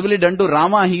have possibly done to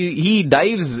Rama, he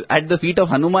dives at the feet of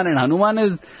Hanuman, and Hanuman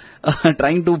is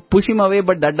trying to push him away,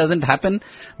 but that doesn't happen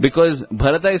because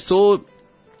Bharata is so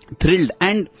thrilled.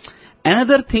 And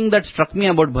another thing that struck me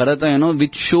about Bharata,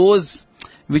 which shows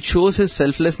his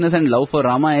selflessness and love for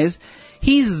Rama, is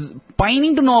he's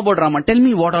pining to know about Rama. Tell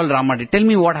me what all Rama did. Tell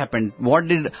me what happened. How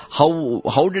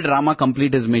did Rama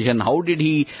complete his mission? How did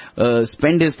he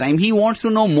spend his time? He wants to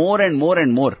know more and more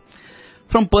and more.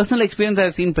 From personal experience, I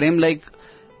have seen Prem, like,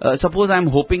 suppose I am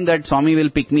hoping that Swami will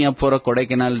pick me up for a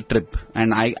Kodaikanal trip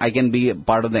and I can be a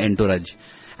part of the entourage.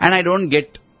 And I don't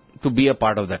get to be a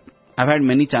part of that. I've had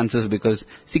many chances because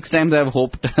 6 times I've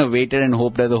waited and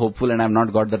hoped as a hopeful, and I've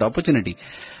not got that opportunity.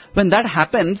 When that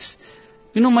happens,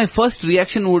 my first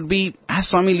reaction would be, as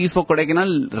Swami leaves for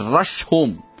Kodaikanal, rush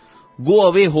home. Go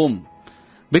away home.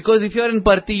 Because if you are in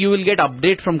Parthi, you will get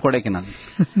update from Kodaikanal.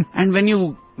 And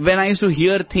when I used to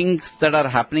hear things that are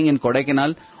happening in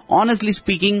Kodaikanal, honestly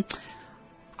speaking,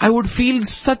 I would feel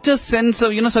such a sense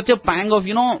of, such a pang of,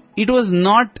 it is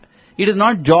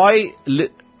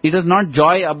not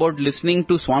joy about listening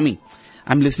to Swami.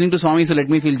 I'm listening to Swami, so let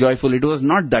me feel joyful. It was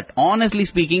not that. Honestly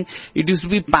speaking, it used to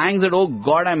be pangs that, oh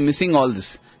God, I'm missing all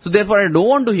this. So therefore, I don't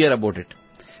want to hear about it.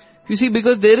 You see,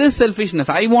 because there is selfishness.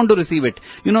 I want to receive it.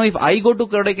 If I go to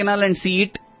Kodaikanal and see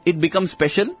it, it becomes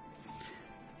special.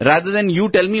 Rather than you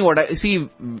tell me what I see.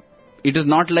 It is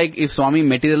not like if Swami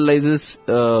materializes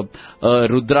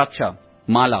Rudraksha,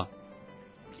 Mala.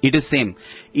 It is same.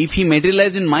 If he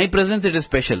materialized in my presence, it is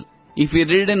special. If he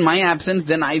did it in my absence,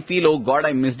 then I feel, oh God,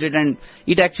 I missed it, and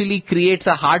it actually creates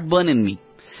a heartburn in me.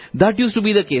 That used to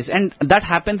be the case, and that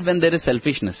happens when there is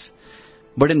selfishness.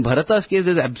 But in Bharata's case,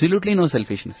 there is absolutely no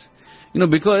selfishness.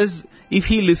 Because if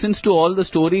he listens to all the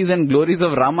stories and glories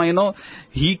of Rama,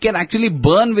 he can actually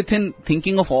burn within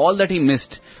thinking of all that he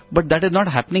missed. But that is not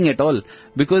happening at all.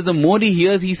 Because the more he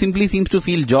hears, he simply seems to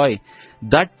feel joy.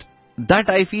 That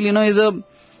I feel, is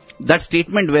that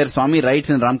statement where Swami writes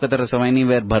in Ramkatha Rasavahini,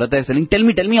 where Bharata is telling, tell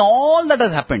me all that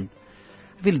has happened.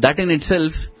 I feel that in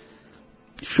itself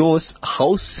shows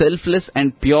how selfless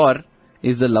and pure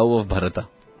is the love of Bharata.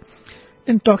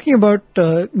 And talking about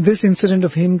this incident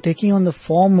of him taking on the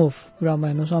form of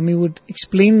Rama, Swami would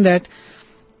explain that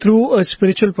through a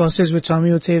spiritual process, which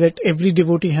Swami would say that every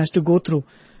devotee has to go through.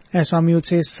 As Swami would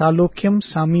say, Salokyam,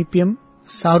 Samipyam,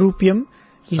 Sarupyam,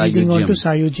 leading on to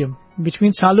Sayujyam. Which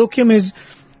means Salokyam is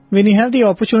when you have the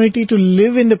opportunity to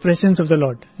live in the presence of the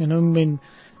Lord.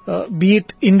 Be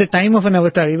it in the time of an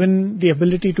avatar, even the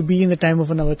ability to be in the time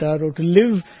of an avatar, or to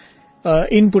live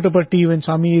in Puttaparthi when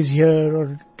Swami is here,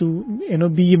 or to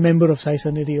be a member of Sai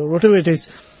Sannidhi, or whatever it is.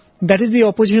 That is the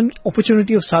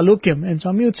opportunity of Salokyam. And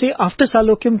Swami would say after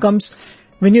Salokyam comes,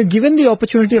 when you're given the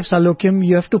opportunity of Salokyam,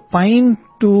 you have to pine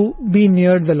to be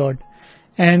near the Lord.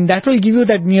 And that will give you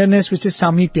that nearness which is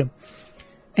Samipyam.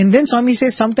 And then Swami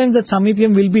says sometimes that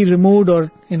Samipyam will be removed,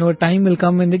 or a time will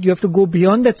come and that you have to go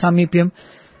beyond that Samipyam.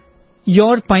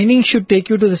 Your pining should take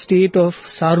you to the state of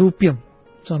Sarupyam.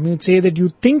 Swami would say that you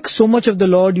think so much of the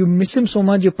Lord, you miss Him so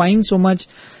much, you pine so much,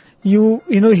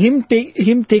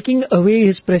 Him taking away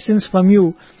His presence from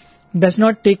you does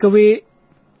not take away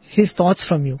His thoughts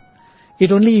from you.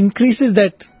 It only increases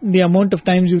the amount of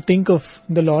times you think of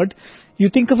the Lord. You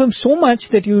think of Him so much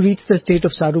that you reach the state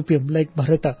of Sarupyam, like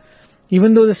Bharata.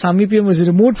 Even though the Samipyam was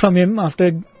removed from him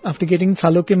after getting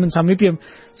Salokyam and Samipyam,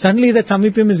 suddenly that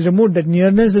Samipyam is removed, that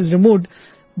nearness is removed,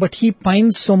 but he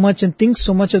pines so much and thinks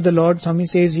so much of the Lord. Swami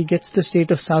says he gets the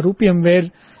state of Sarupyam where,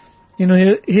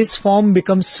 his form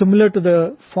becomes similar to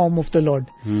the form of the Lord.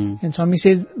 And Swami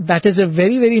says that is a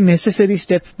very, very necessary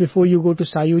step before you go to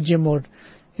Sayujyam or,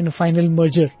 final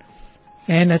merger.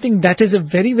 And I think that is a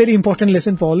very, very important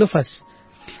lesson for all of us.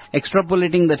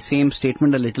 Extrapolating that same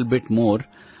statement a little bit more,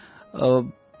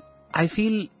 I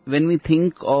feel when we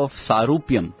think of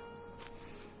Sarupyam,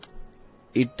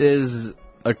 it is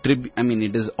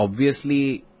it is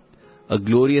obviously a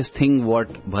glorious thing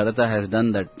what Bharata has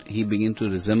done, that he begins to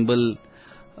resemble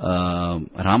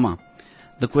Rama.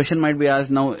 The question might be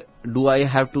asked now, do I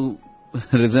have to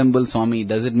resemble Swami?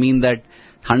 Does it mean that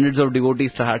hundreds of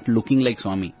devotees start looking like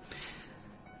Swami?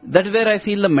 That is where I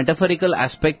feel the metaphorical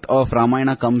aspect of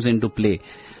Ramayana comes into play.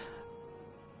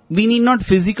 We need not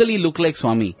physically look like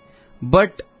Swami,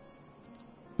 but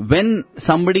when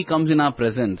somebody comes in our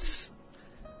presence,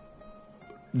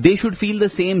 they should feel the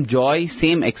same joy,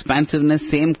 same expansiveness,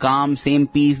 same calm, same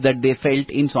peace that they felt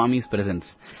in Swami's presence.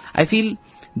 I feel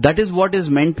that is what is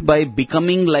meant by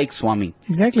becoming like Swami.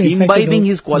 Exactly. In fact, Imbibing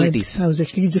his qualities. I was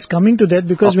actually just coming to that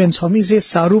because when Swami says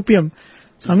Sarupyam,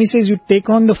 Swami says you take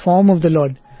on the form of the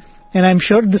Lord. And I'm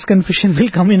sure this confusion will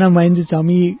come in our minds that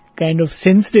Swami kind of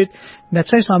sensed it.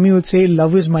 That's why Swami would say,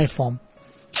 love is my form.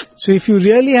 So if you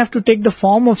really have to take the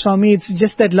form of Swami, it's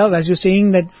just that love. As you're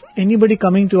saying that anybody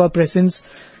coming to our presence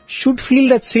should feel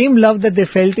that same love that they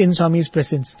felt in Swami's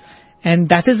presence. And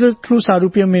that is the true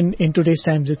Sarupyam in today's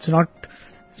times. It's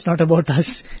not about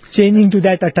us changing to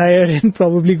that attire and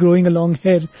probably growing a long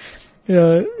hair,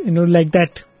 like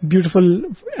that beautiful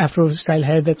Afro style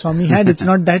hair that Swami had. It's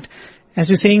not that, as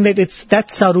you're saying that it's that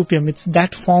Sarupyam, it's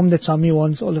that form that Swami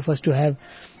wants all of us to have,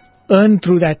 earned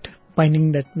through that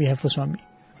pining that we have for Swami.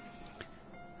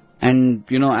 And,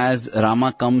 as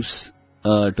Rama comes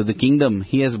to the kingdom,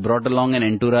 he has brought along an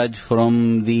entourage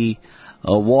from the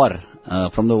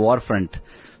from the war front.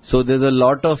 So there's a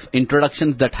lot of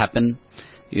introductions that happen,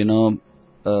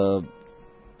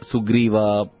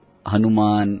 Sugriva,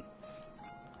 Hanuman,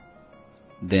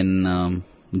 then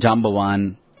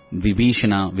Jambavan,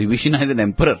 Vibhishana. Vibhishana is an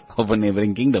emperor of a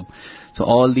neighboring kingdom. So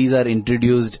all these are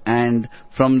introduced, and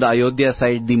from the Ayodhya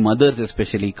side, the mothers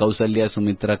especially, Kausalya,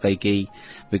 Sumitra, Kaikeyi,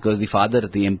 because the father,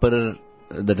 the emperor,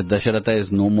 that Dasharatha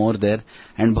is no more there,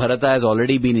 and Bharata has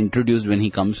already been introduced when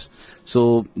he comes.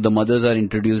 So the mothers are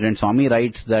introduced, and Swami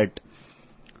writes that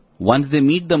once they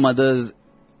meet the mothers,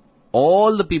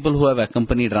 all the people who have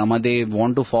accompanied Rama, they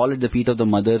want to fall at the feet of the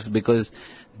mothers because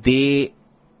they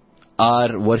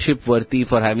are worship worthy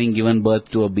for having given birth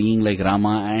to a being like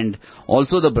Rama, and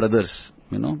also the brothers,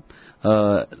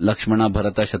 Lakshmana,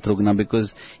 Bharata, Shatrughna,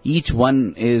 because each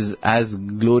one is as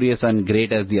glorious and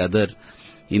great as the other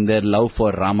in their love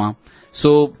for Rama.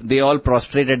 So they all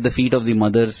prostrate at the feet of the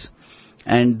mothers,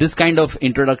 and this kind of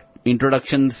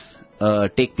introductions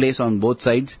take place on both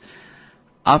sides,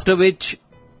 after which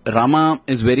Rama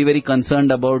is very, very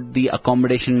concerned about the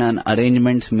accommodation and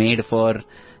arrangements made for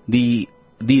these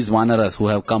Vanaras who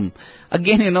have come.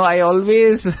 Again, I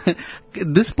always,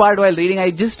 this part while reading,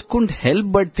 I just couldn't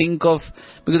help but think of,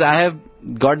 because I have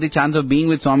got the chance of being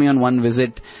with Swami on one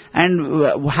visit, and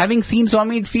having seen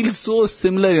Swami, it feels so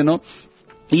similar,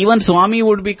 Even Swami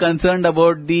would be concerned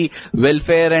about the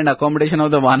welfare and accommodation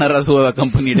of the Vanaras who have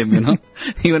accompanied him,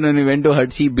 Even when we went to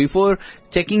Hadshi, before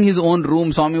checking his own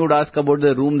room, Swami would ask about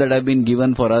the room that have been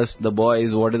given for us, the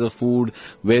boys, what is the food,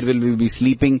 where will we be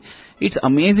sleeping. It's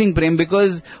amazing, Prem,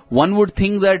 because one would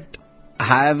think that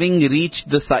having reached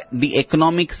the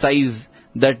economic size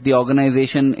that the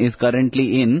organization is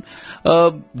currently in,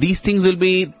 these things will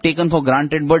be taken for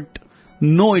granted, but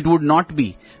no, it would not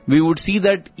be. We would see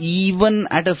that even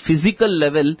at a physical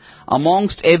level,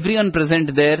 amongst everyone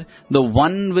present there, the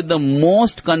one with the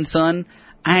most concern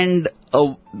and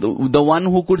the one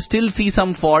who could still see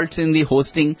some faults in the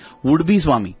hosting would be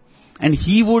Swami. And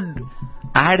he would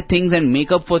add things and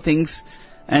make up for things,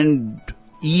 and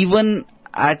even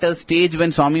at a stage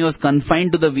when Swami was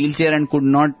confined to the wheelchair and could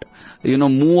not,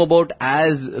 move about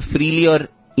as freely or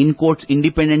in quotes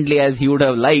independently as he would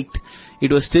have liked,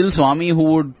 it was still Swami who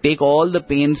would take all the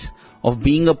pains of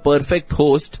being a perfect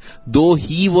host, though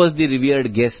he was the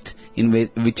revered guest in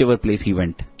whichever place he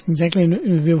went. Exactly.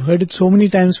 We've heard it so many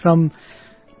times from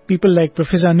people like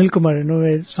Professor Anil Kumar,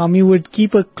 where Swami would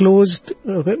keep a close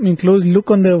look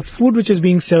on the food which is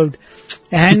being served,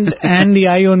 and the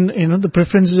eye on the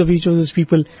preferences of each of those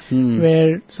people.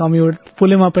 Where Swami would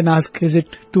pull him up and ask, "Is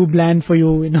it too bland for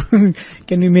you?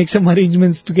 Can we make some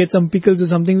arrangements to get some pickles or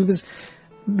something?" Because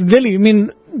really,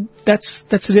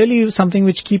 that's really something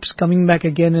which keeps coming back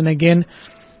again and again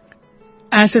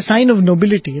as a sign of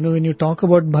nobility. When you talk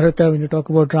about Bharata, when you talk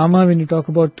about Rama, when you talk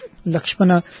about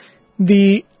Lakshmana,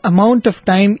 the amount of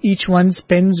time each one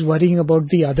spends worrying about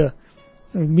the other,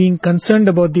 being concerned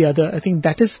about the other, I think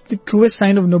that is the truest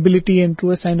sign of nobility and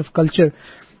truest sign of culture,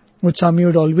 which Swami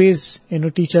would always,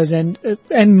 teach us.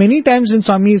 And many times in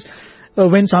Swami's,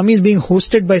 when Swami is being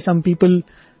hosted by some people,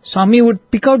 Swami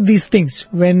would pick out these things.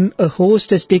 When a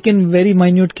host has taken very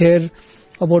minute care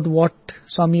about what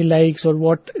Swami likes or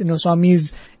what,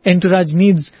 Swami's entourage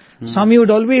needs, Swami would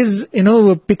always,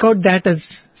 pick out that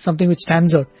as something which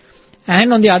stands out.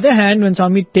 And on the other hand, when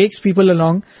Swami takes people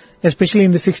along, especially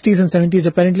in the 60s and 70s,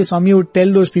 apparently Swami would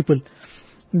tell those people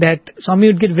that Swami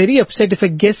would get very upset if a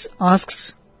guest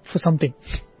asks for something.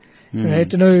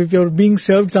 Right? If you're being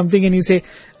served something and you say,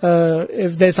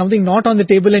 if there's something not on the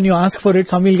table and you ask for it,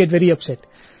 Swami will get very upset.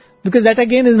 Because that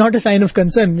again is not a sign of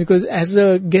concern, because as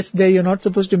a guest there, you're not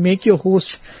supposed to make your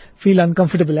host feel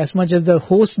uncomfortable. As much as the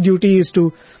host duty is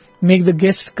to make the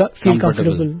guests feel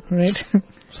Comfortable. comfortable, right?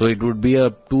 So it would be a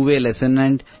two-way lesson,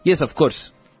 and yes, of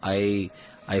course, I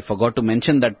forgot to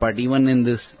mention that part. Even in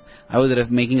this, I was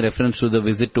making reference to the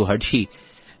visit to Hadshi.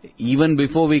 Even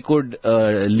before we could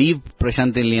leave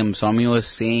Prashant Nilayam, Swami was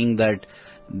saying that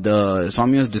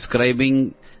Swami was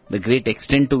describing the great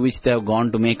extent to which they have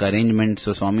gone to make arrangements.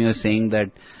 So Swami was saying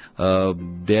that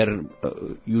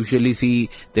usually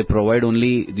they provide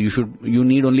only, you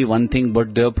need only one thing,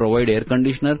 but they provide air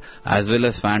conditioner as well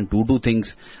as fan, two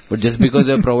things. But just because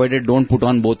they have provided, don't put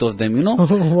on both of them,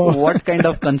 Wow. What kind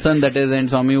of concern that is. And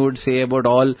Swami would say about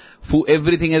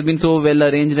everything has been so well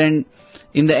arranged, and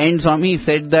in the end Swami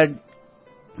said that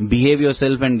behave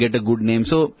yourself and get a good name.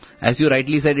 So, as you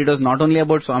rightly said, it was not only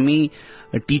about Swami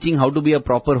teaching how to be a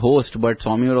proper host, but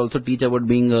Swami would also teach about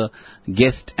being a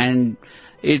guest. And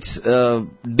it's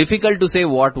difficult to say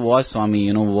what was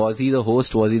Swami, was he the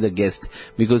host, was he the guest,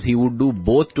 because he would do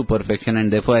both to perfection,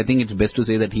 and therefore I think it's best to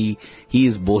say that he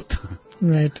is both.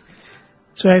 Right.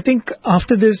 So I think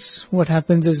after this, what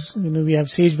happens is, we have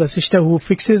Sage Vasishta who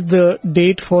fixes the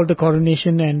date for the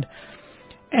coronation, and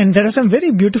there are some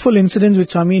very beautiful incidents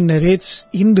which Swami narrates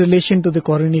in relation to the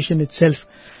coronation itself.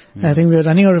 I think we are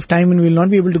running out of time and we will not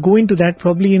be able to go into that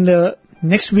probably in the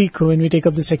next week when we take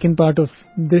up the second part of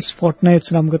this fortnight's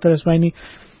Ramkatha Rasavahini.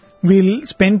 We'll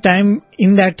spend time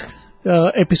in that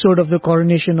episode of the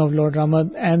coronation of Lord Rama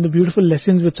and the beautiful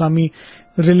lessons which Swami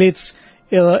relates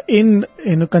in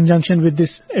conjunction with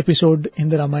this episode in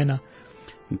the Ramayana.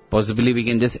 Possibly we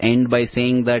can just end by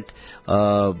saying that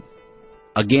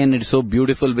again, it's so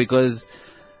beautiful because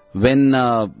when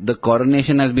the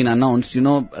coronation has been announced,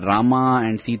 Rama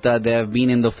and Sita, they have been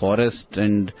in the forest,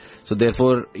 and so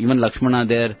therefore even Lakshmana,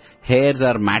 their hairs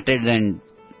are matted, and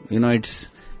it's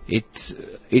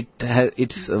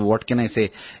what can I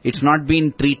say? It's not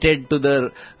been treated to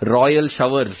the royal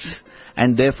showers,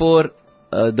 and therefore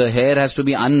the hair has to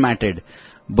be unmatted.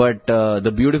 But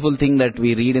the beautiful thing that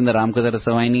we read in the Ramkatha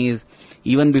Rasavahini is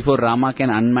even before Rama can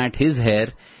unmat his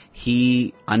hair,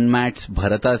 he unmats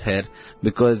Bharata's hair,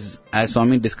 because as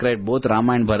Swami described, both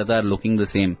Rama and Bharata are looking the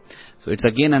same. So it's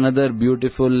again another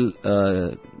beautiful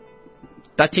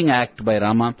touching act by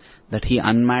Rama, that he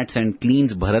unmats and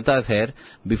cleans Bharata's hair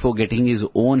before getting his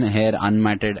own hair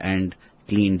unmatted and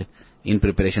cleaned in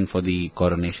preparation for the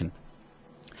coronation.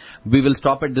 We will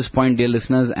stop at this point, dear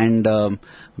listeners, and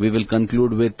we will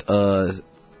conclude with a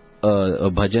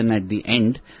bhajan at the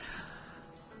end.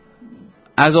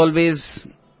 As always,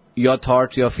 your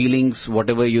thoughts, your feelings,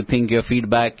 whatever you think, your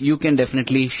feedback, you can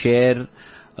definitely share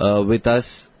with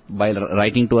us by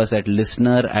writing to us at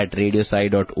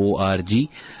listener@radiosai.org.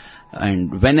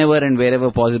 And whenever and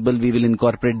wherever possible, we will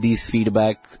incorporate these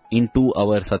feedback into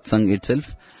our satsang itself.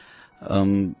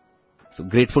 So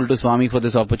grateful to Swami for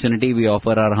this opportunity. We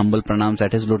offer our humble pranams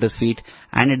at his lotus feet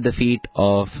and at the feet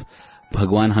of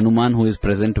Bhagwan Hanuman, who is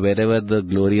present wherever the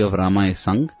glory of Rama is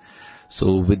sung.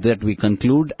 So with that we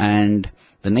conclude, and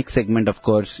the next segment, of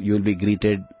course, you will be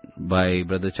greeted by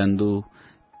Brother Chandu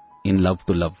in Love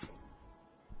to Love.